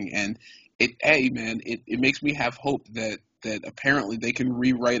interesting. And hey man, it makes me have hope that apparently they can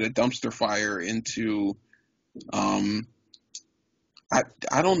rewrite a dumpster fire into um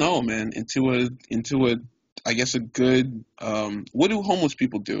I don't know, man. Into a I guess a good what do homeless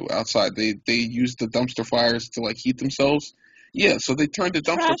people do outside? They use the dumpster fires to like heat themselves. Yeah, so they turn to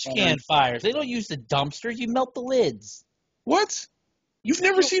dumpster Trash fires. can fires. They don't use the dumpsters. You melt the lids. What? You've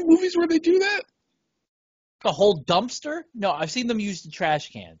never seen movies where they do that? The whole dumpster? No, I've seen them use the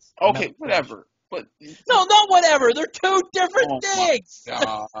trash cans. The Okay, metal trash. whatever. But No, not whatever. They're two different oh my things.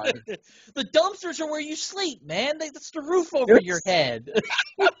 god. The dumpsters are where you sleep, man. That's the roof over your head.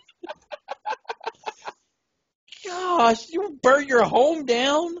 Gosh, you burn your home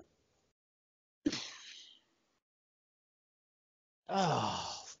down?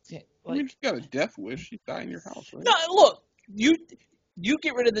 Oh, I mean, like if you got a death wish, you die in your house, right? no. Look, you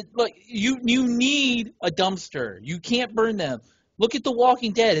get rid of the look. You need a dumpster. You can't burn them. Look at The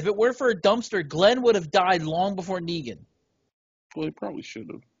Walking Dead. If it were for a dumpster, Glenn would have died long before Negan. Well, they probably should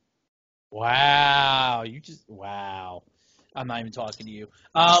have. Wow, wow. I'm not even talking to you.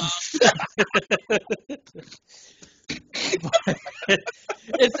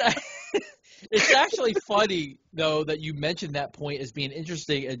 It's it's actually funny though that you mentioned that point as being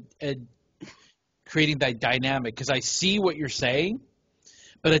interesting and creating that dynamic because I see what you're saying,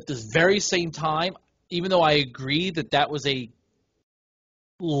 but at the very same time, even though I agree that that was a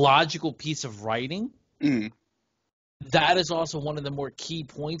logical piece of writing, Mm. that is also one of the more key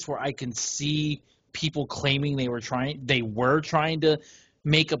points where I can see people claiming they were trying to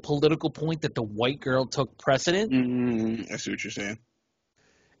make a political point that the white girl took precedent. I see what you're saying.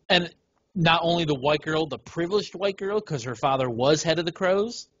 And not only the white girl, the privileged white girl, because her father was head of the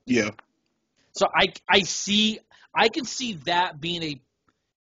Crows. Yeah. So I can see that being a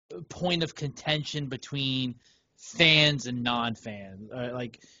point of contention between fans and non-fans,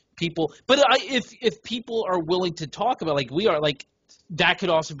 like people. But if people are willing to talk about, like we are, like that could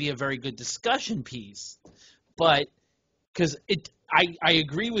also be a very good discussion piece. But because I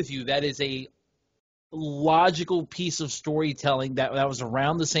agree with you, that is a logical piece of storytelling that was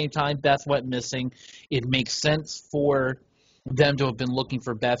around the same time Beth went missing. It makes sense for them to have been looking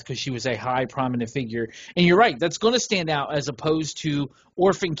for Beth because she was a high prominent figure. And you're right, that's going to stand out as opposed to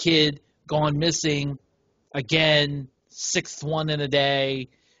orphan kid gone missing again, sixth one in a day.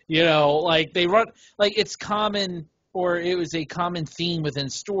 You know, like they run like it's common or it was a common theme within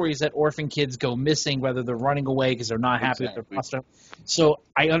stories that orphan kids go missing whether they're running away because they're not happy with their foster. So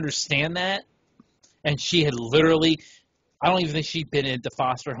I understand that. And she had literally, I don't even think she'd been in the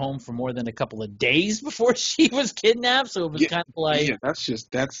foster home for more than a couple of days before she was kidnapped. So it was kind of like. Yeah,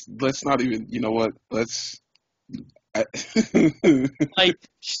 let's not even, you know what, I, Like,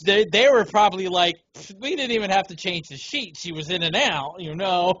 they were probably like, we didn't even have to change the sheet. She was in and out, you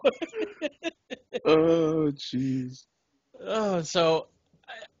know. oh, jeez. So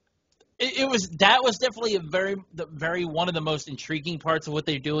that was definitely the very one of the most intriguing parts of what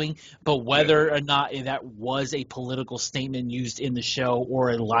they're doing. But whether or not that was a political statement used in the show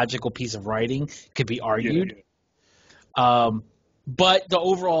or a logical piece of writing could be argued. But the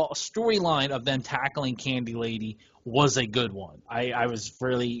overall storyline of them tackling Candy Lady was a good one. I was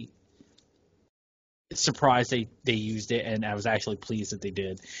really surprised they used it, and I was actually pleased that they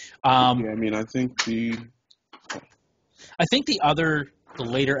did. I mean, I think the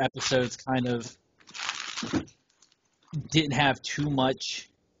later episodes kind of didn't have too much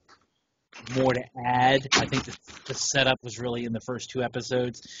more to add. I think the setup was really in the first two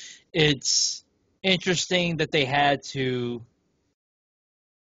episodes. It's interesting that they had to.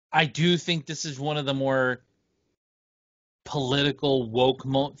 I do think this is one of the more political woke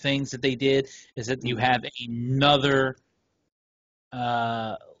things that they did is that you have another,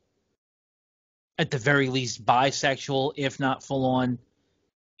 at the very least, bisexual, if not full-on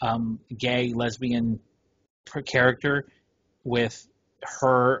gay, lesbian character with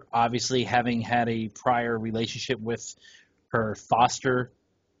her obviously having had a prior relationship with her foster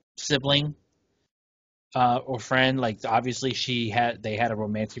sibling or friend. Like obviously they had a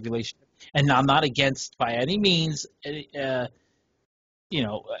romantic relationship, and I'm not against by any means,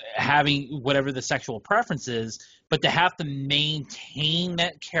 having whatever the sexual preference is, but to have to maintain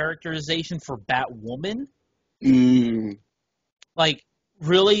that characterization for Batwoman, like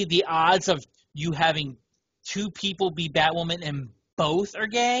really the odds of you having two people be Batwoman and both are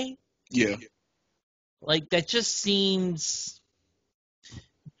gay, like that just seems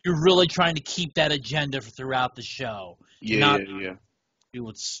you're really trying to keep that agenda throughout the show, not do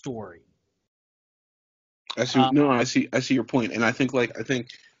with story. I see your point, and I think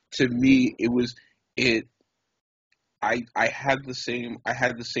to me I had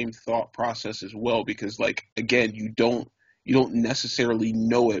the same thought process as well because like again you don't necessarily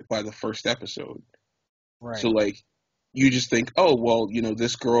know it by the first episode, Right. So like you just think, oh well,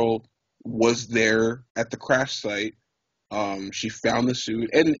 this girl was there at the crash site. She found the suit,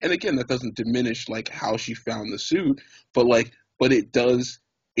 and again, that doesn't diminish like how she found the suit, but but it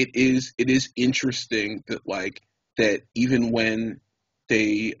is interesting that that even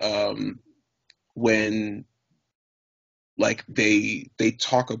they when they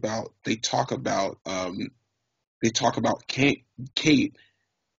talk about Kate,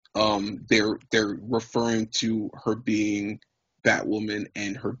 they're referring to her being Batwoman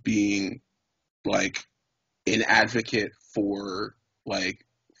and her being like an advocate like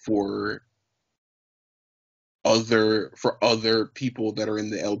for other people that are in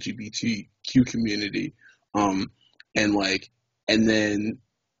the LGBTQ community, um, and and then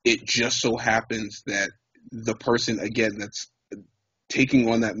it just so happens that the person again that's taking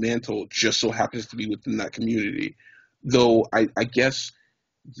on that mantle just so happens to be within that community. Though I guess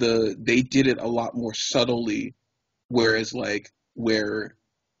they did it a lot more subtly, whereas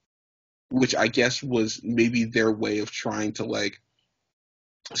which I guess was maybe their way of trying to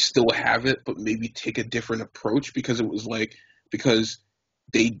still have it, but maybe take a different approach, because it was because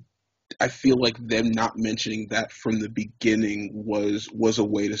they I feel like them not mentioning that from the beginning was a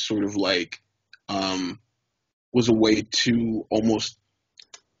way to sort of um was a way to almost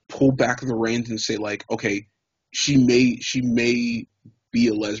pull back the reins and say okay, she may be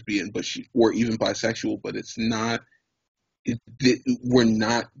a lesbian, but or even bisexual, but it's not we're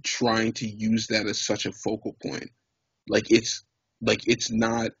not trying to use that as such a focal point. It's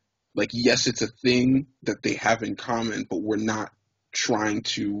not yes, it's a thing that they have in common, but we're not trying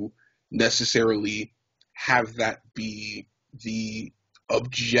to necessarily have that be the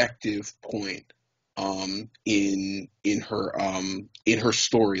objective point in her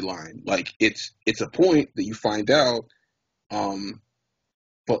storyline. It's a point that you find out,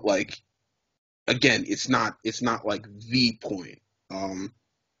 but again, it's not like the point. Um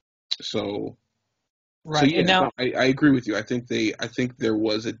so so Right. And yeah, now, no, I agree with you. I think there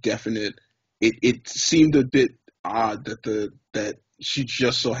was a definite. It seemed a bit odd that she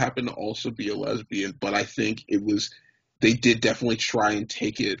just so happened to also be a lesbian, but I think they did definitely try and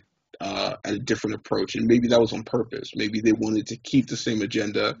take it at a different approach, and maybe that was on purpose. Maybe they wanted to keep the same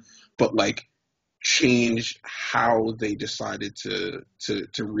agenda, but change how they decided to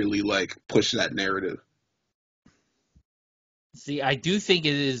really push that narrative. see, I do think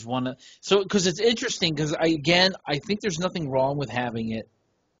it is one of because it's interesting because I think there's nothing wrong with having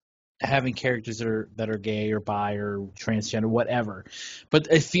characters that are gay or bi or transgender, whatever. But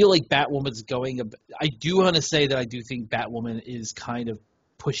I feel like Batwoman's going. I do want to say that I do think Batwoman is kind of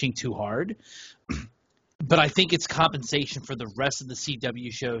pushing too hard. But I think it's compensation for the rest of the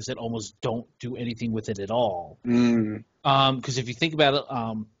CW shows that almost don't do anything with it at all. Mm, Because if you think about it,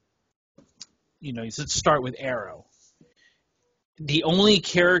 let's start with Arrow. The only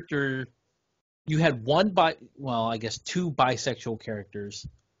character you had I guess two bisexual characters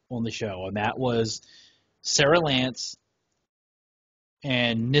on the show, and that was Sarah Lance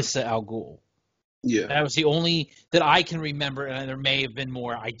and Nissa Al Ghul. yeah. That was the only that I can remember, and there may have been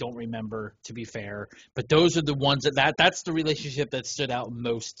more. I don't remember, to be fair. But those are the ones that's the relationship that stood out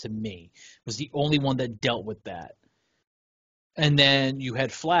most to me. Was the only one that dealt with that. And then you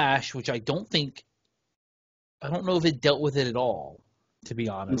had Flash, which I don't know if it dealt with it at all, to be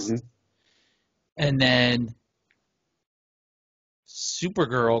honest. Mm-mm. And then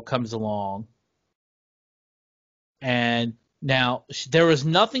Supergirl comes along, and now there was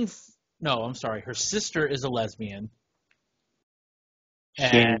nothing. No, I'm sorry. Her sister is a lesbian,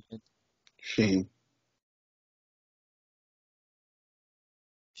 Shame, and shame,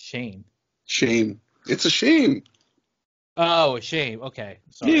 Shane. shame. It's a shame. Oh, a shame. Okay,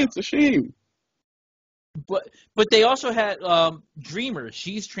 Yeah, sorry. it's a shame. But they also had Dreamer.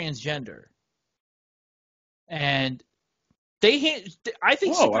 She's transgender, and I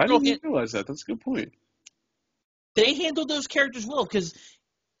think Oh, I Supergirl didn't realize that. That's a good point. they handled those characters well because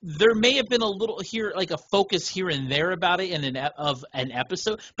there may have been a little here, like a focus here and there about it in an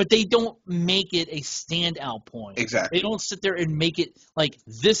episode, but they don't make it a standout point. They Exactly. don't sit there and make it like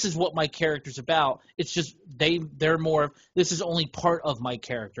this is what my character's about. It's just they're more of this is only part of my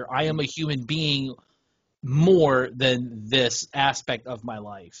character. I am a human being more than this aspect of my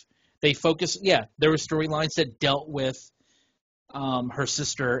life. They focus, yeah. There were storylines that dealt with her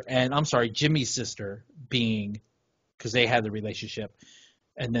sister and I'm sorry, Jimmy's sister being because they had the relationship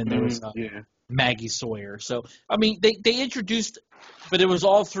and then there was Yeah. Maggie Sawyer. So I mean, they introduced, but it was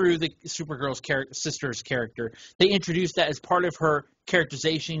all through the Supergirl's sister's character. They introduced that as part of her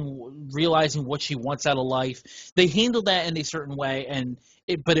characterization, realizing what she wants out of life. They handled that in a certain way,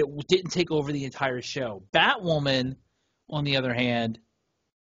 but it didn't take over the entire show. Batwoman on the other hand,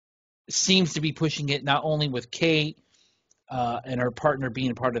 seems to be pushing it not only with Kate and her partner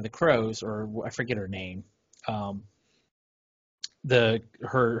being part of the Crows, or I forget her name, her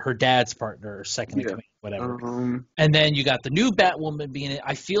dad's partner, or second in Yeah. command, whatever. And then you got the new Batwoman being it.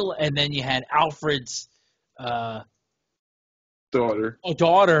 I feel, and then you had Alfred's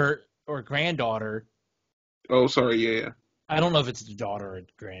daughter or granddaughter. Oh, sorry. Yeah. I don't know if it's a daughter or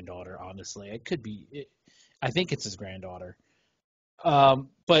granddaughter. Honestly, it could be. I think it's his granddaughter.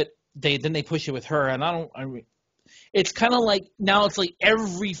 But they push it with her, and it's kind of like now it's like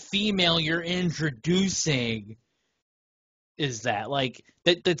every female you're introducing is that like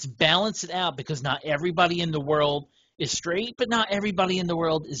that's balanced it out, because not everybody in the world is straight, but not everybody in the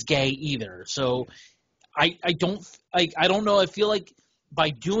world is gay either. So I don't know. I feel like by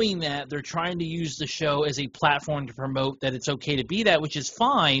doing that, they're trying to use the show as a platform to promote that it's okay to be that, which is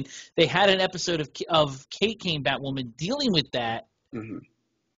fine. They had an episode of Kate Kane Batwoman dealing with that. Mm-hmm.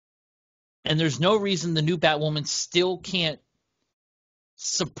 And there's no reason the new Batwoman still can't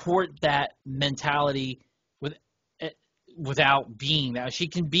support that mentality without being that. She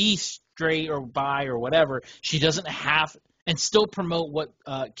can be straight or bi or whatever. She doesn't have and still promote what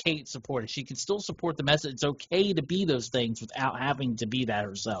Kate supported. She can still support the message. It's okay to be those things without having to be that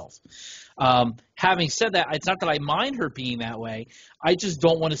herself. Having said that, it's not that I mind her being that way. I just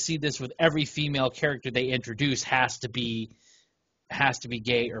don't want to see this with every female character they introduce has to be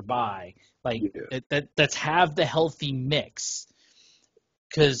gay or bi. Like that's have the healthy mix.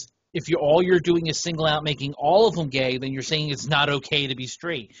 Because if all you're doing is single out making all of them gay, then you're saying it's not okay to be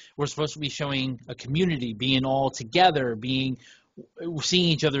straight. We're supposed to be showing a community, being all together, seeing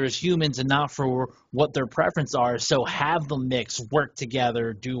each other as humans and not for what their preferences are. So have them mix, work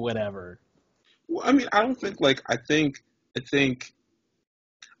together, do whatever. Well, I mean, I don't think I think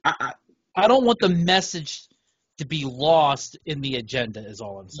I don't want the message to be lost in the agenda is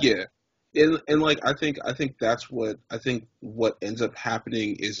all I'm saying. Yeah. And like I think that's what ends up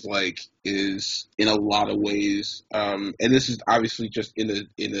happening is in a lot of ways, and this is obviously just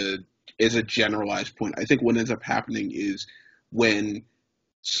as a generalized point. I think what ends up happening is when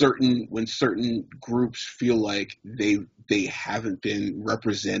certain groups feel like they haven't been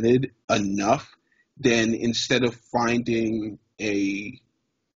represented enough, then instead of finding a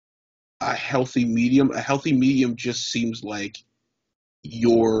healthy medium just seems like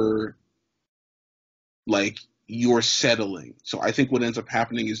you're settling. So I think what ends up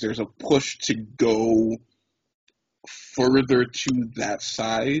happening is there's a push to go further to that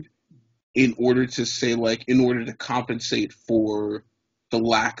side in order to compensate for the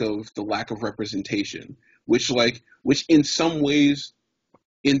lack of representation, which in some ways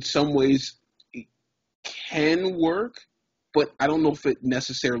can work, but I don't know if it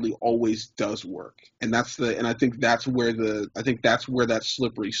necessarily always does work. And I think that's where that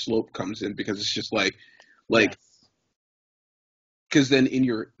slippery slope comes in, because it's just because then in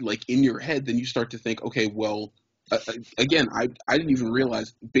your head, then you start to think, okay, well, again, I didn't even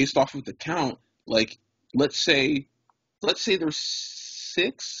realize, based off of the count, let's say there's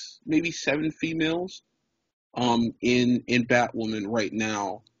 6, maybe 7 females in Batwoman right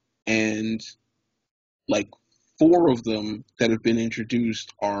now, and 4 of them that have been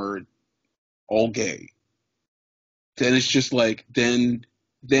introduced are all gay. Then it's just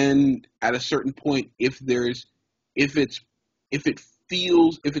then at a certain point, if it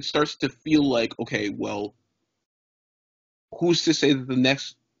starts to feel like, okay, well, who's to say that the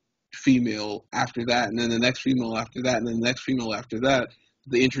next female after that, and then the next female after that, and then the next female after that,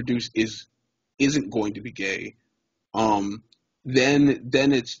 the introduced isn't going to be gay? Then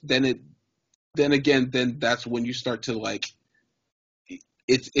that's when you start to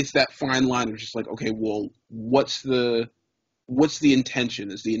it's that fine line of just okay, well, what's the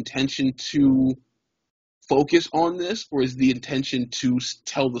intention? Is the intention to focus on this, or is the intention to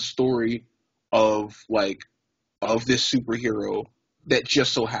tell the story of this superhero that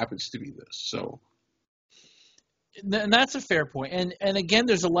just so happens to be this? So, and that's a fair point. And again,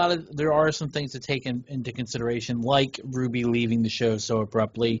 there are some things to take into consideration, like Ruby leaving the show so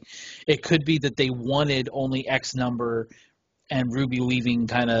abruptly. It could be that they wanted only X number, and Ruby leaving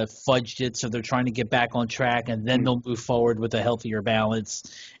kind of fudged it, so they're trying to get back on track, and then they'll move forward with a healthier balance,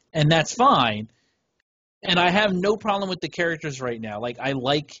 and that's fine. And I have no problem with the characters right now. I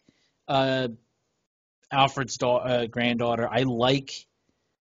like Alfred's granddaughter. I like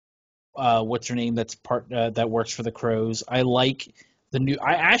what's her name? That's that works for the Crows. I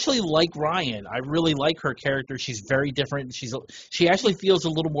actually like Ryan. I really like her character. She's very different. She actually feels a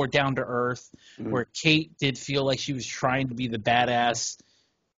little more down to earth, where Kate did feel like she was trying to be the badass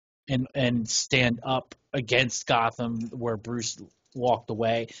and stand up against Gotham, where Bruce walked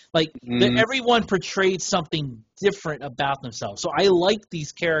away. Like Mm, everyone portrayed something different about themselves. So I like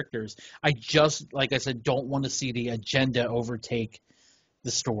these characters. I just, like I said, don't want to see the agenda overtake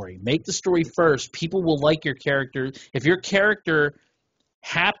the story. Make the story first. People will like your character. If your character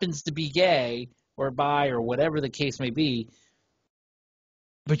happens to be gay or bi or whatever the case may be,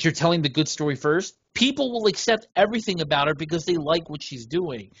 but you're telling the good story first, people will accept everything about her because they like what she's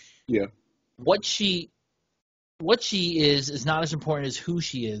doing. yeah. What she is not as important as who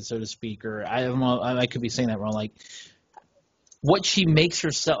she is, so to speak. Or I don't know, I could be saying that wrong. Like what she makes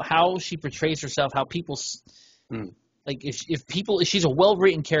herself, how she portrays herself, how people Mm, like if she's a well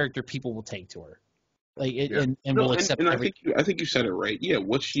written character, people will take to her. Like yeah. and No, will and, accept and every. I think you said it right. Yeah,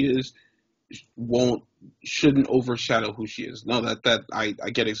 what she is won't shouldn't overshadow who she is. No, that I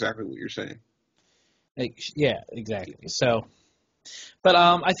get exactly what you're saying. Like, yeah, exactly. So, but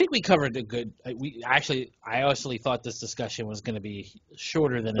I think we covered a good. I honestly thought this discussion was going to be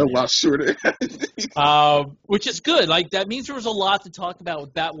shorter than A it is. lot shorter. Which is good. Like that means there was a lot to talk about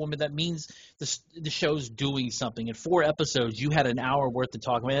with Batwoman. That means the show's doing something. In 4 episodes, you had an hour worth to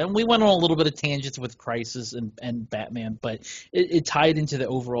talk about, and we went on a little bit of tangents with Crisis and Batman, but it tied into the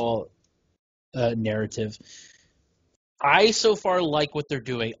overall narrative. I so far like what they're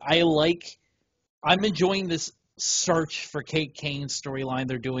doing. I'm enjoying this search for Kate Kane's storyline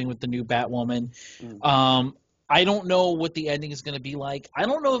they're doing with the new Batwoman. Mm, I don't know what the ending is going to be like. I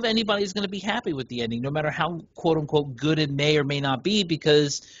don't know if anybody's going to be happy with the ending, no matter how quote unquote good it may or may not be,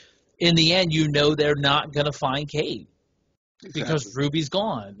 because in the end, they're not going to find Kate exactly. because Ruby's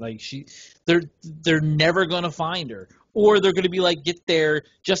gone. Like they're never going to find her. Or they're going to be like, get there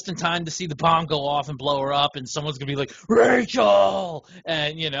just in time to see the bomb go off and blow her up, and someone's going to be like, Rachel!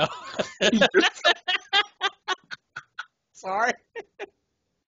 And, sorry.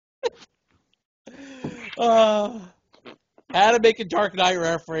 Uh, had to make a Dark Knight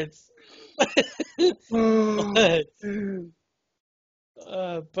reference. but,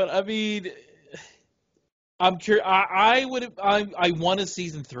 but I mean, I'm curious. I want a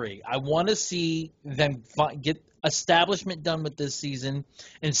season 3. I want to see them get establishment done with this season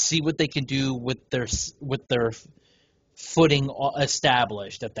and see what they can do with their footing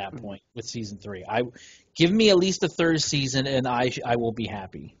established at that point with season 3. I give me at least a third season and I will be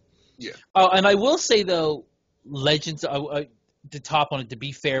happy. Yeah. And I will say though, Legends to top on it. To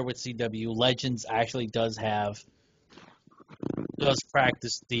be fair with CW, Legends actually does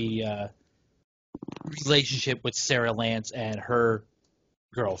practice the relationship with Sarah Lance and her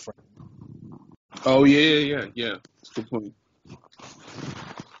girlfriend. Oh yeah. That's a good point.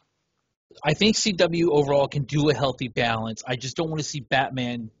 I think CW overall can do a healthy balance. I just don't want to see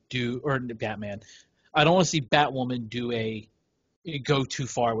Batman. I don't want to see Batwoman go too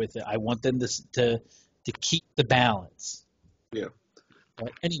far with it. I want them to keep the balance. Yeah.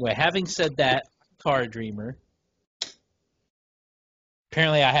 But anyway, having said that, Card Dreamer.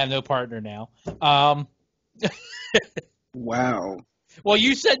 Apparently, I have no partner now. Wow. Well,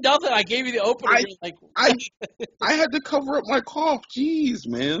 you said nothing. I gave you the opener. I You're like, I I had to cover up my cough. Jeez,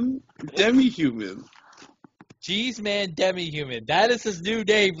 man. Demi-Human. geez, man, Demi-Human. That is his new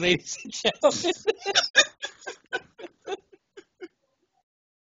name, ladies and gentlemen.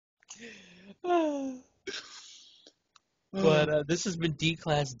 But this has been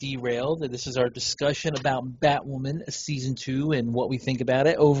D-Class Derailed. This is our discussion about Batwoman Season 2 and what we think about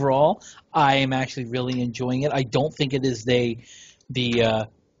it. Overall, I am actually really enjoying it. I don't think it is the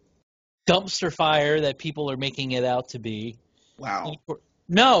dumpster fire that people are making it out to be. Wow.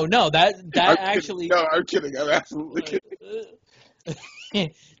 No, that I'm kidding. actually No, I'm kidding. I'm absolutely kidding.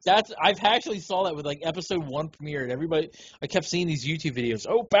 that's I've actually saw that with like episode 1 premiered. Everybody, I kept seeing these YouTube videos.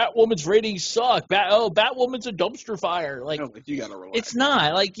 Oh, Batwoman's ratings suck. Batwoman's a dumpster fire. Like No, like you gotta relax. it's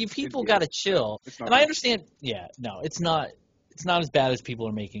not. Like you It, people yeah, got to chill. it's not And I that. understand. Yeah, no, it's not. It's not as bad as people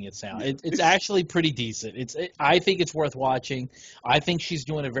are making it sound. Yeah. It's actually pretty decent. I think it's worth watching. I think she's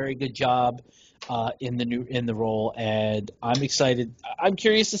doing a very good job in the role, and I'm excited. I'm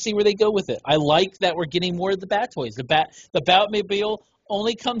curious to see where they go with it. I like that we're getting more of the Bat toys. The Batmobile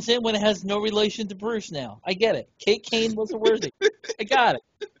only comes in when it has no relation to Bruce. Now I get it. Kate Kane wasn't worthy. I got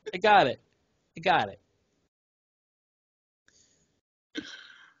it. I got it. I got it.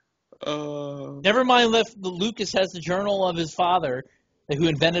 Uh, Never mind if Lucas has the journal of his father who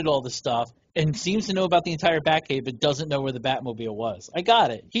invented all this stuff and seems to know about the entire Batcave but doesn't know where the Batmobile was. I got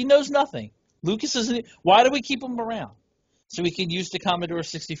it. He knows nothing. Lucas isn't. Why do we keep him around? So we can use the Commodore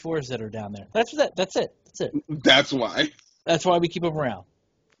 64s that are down there. That's it. That's it. That's it. that's why. That's why we keep him around.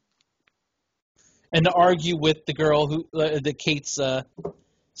 And to argue with the girl the Kate's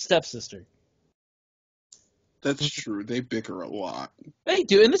stepsister. That's true. They bicker a lot. They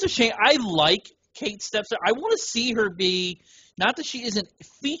do, and it's a shame. I like Kate Stepson. I want to see her be. Not that she isn't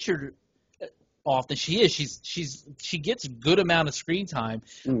featured often. She is. She gets a good amount of screen time.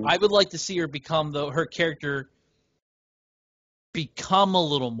 Mm. I would like to see her become her character become a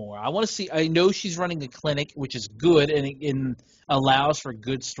little more. I want to see. I know she's running a clinic, which is good and allows for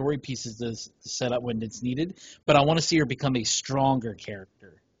good story pieces to set up when it's needed. But I want to see her become a stronger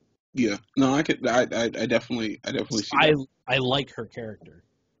character. Yeah. No, I could. I definitely see that. I like her character.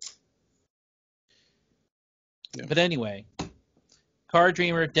 Yeah. But anyway, Car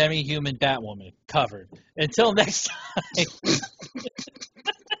Dreamer, Demi-Human, Batwoman covered. Until next time.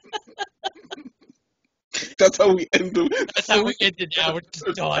 That's how we end them. That's how we ended. Now we're just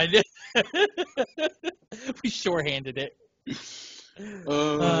done. We shorthanded it.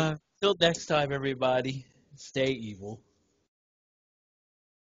 Till next time, everybody. Stay evil.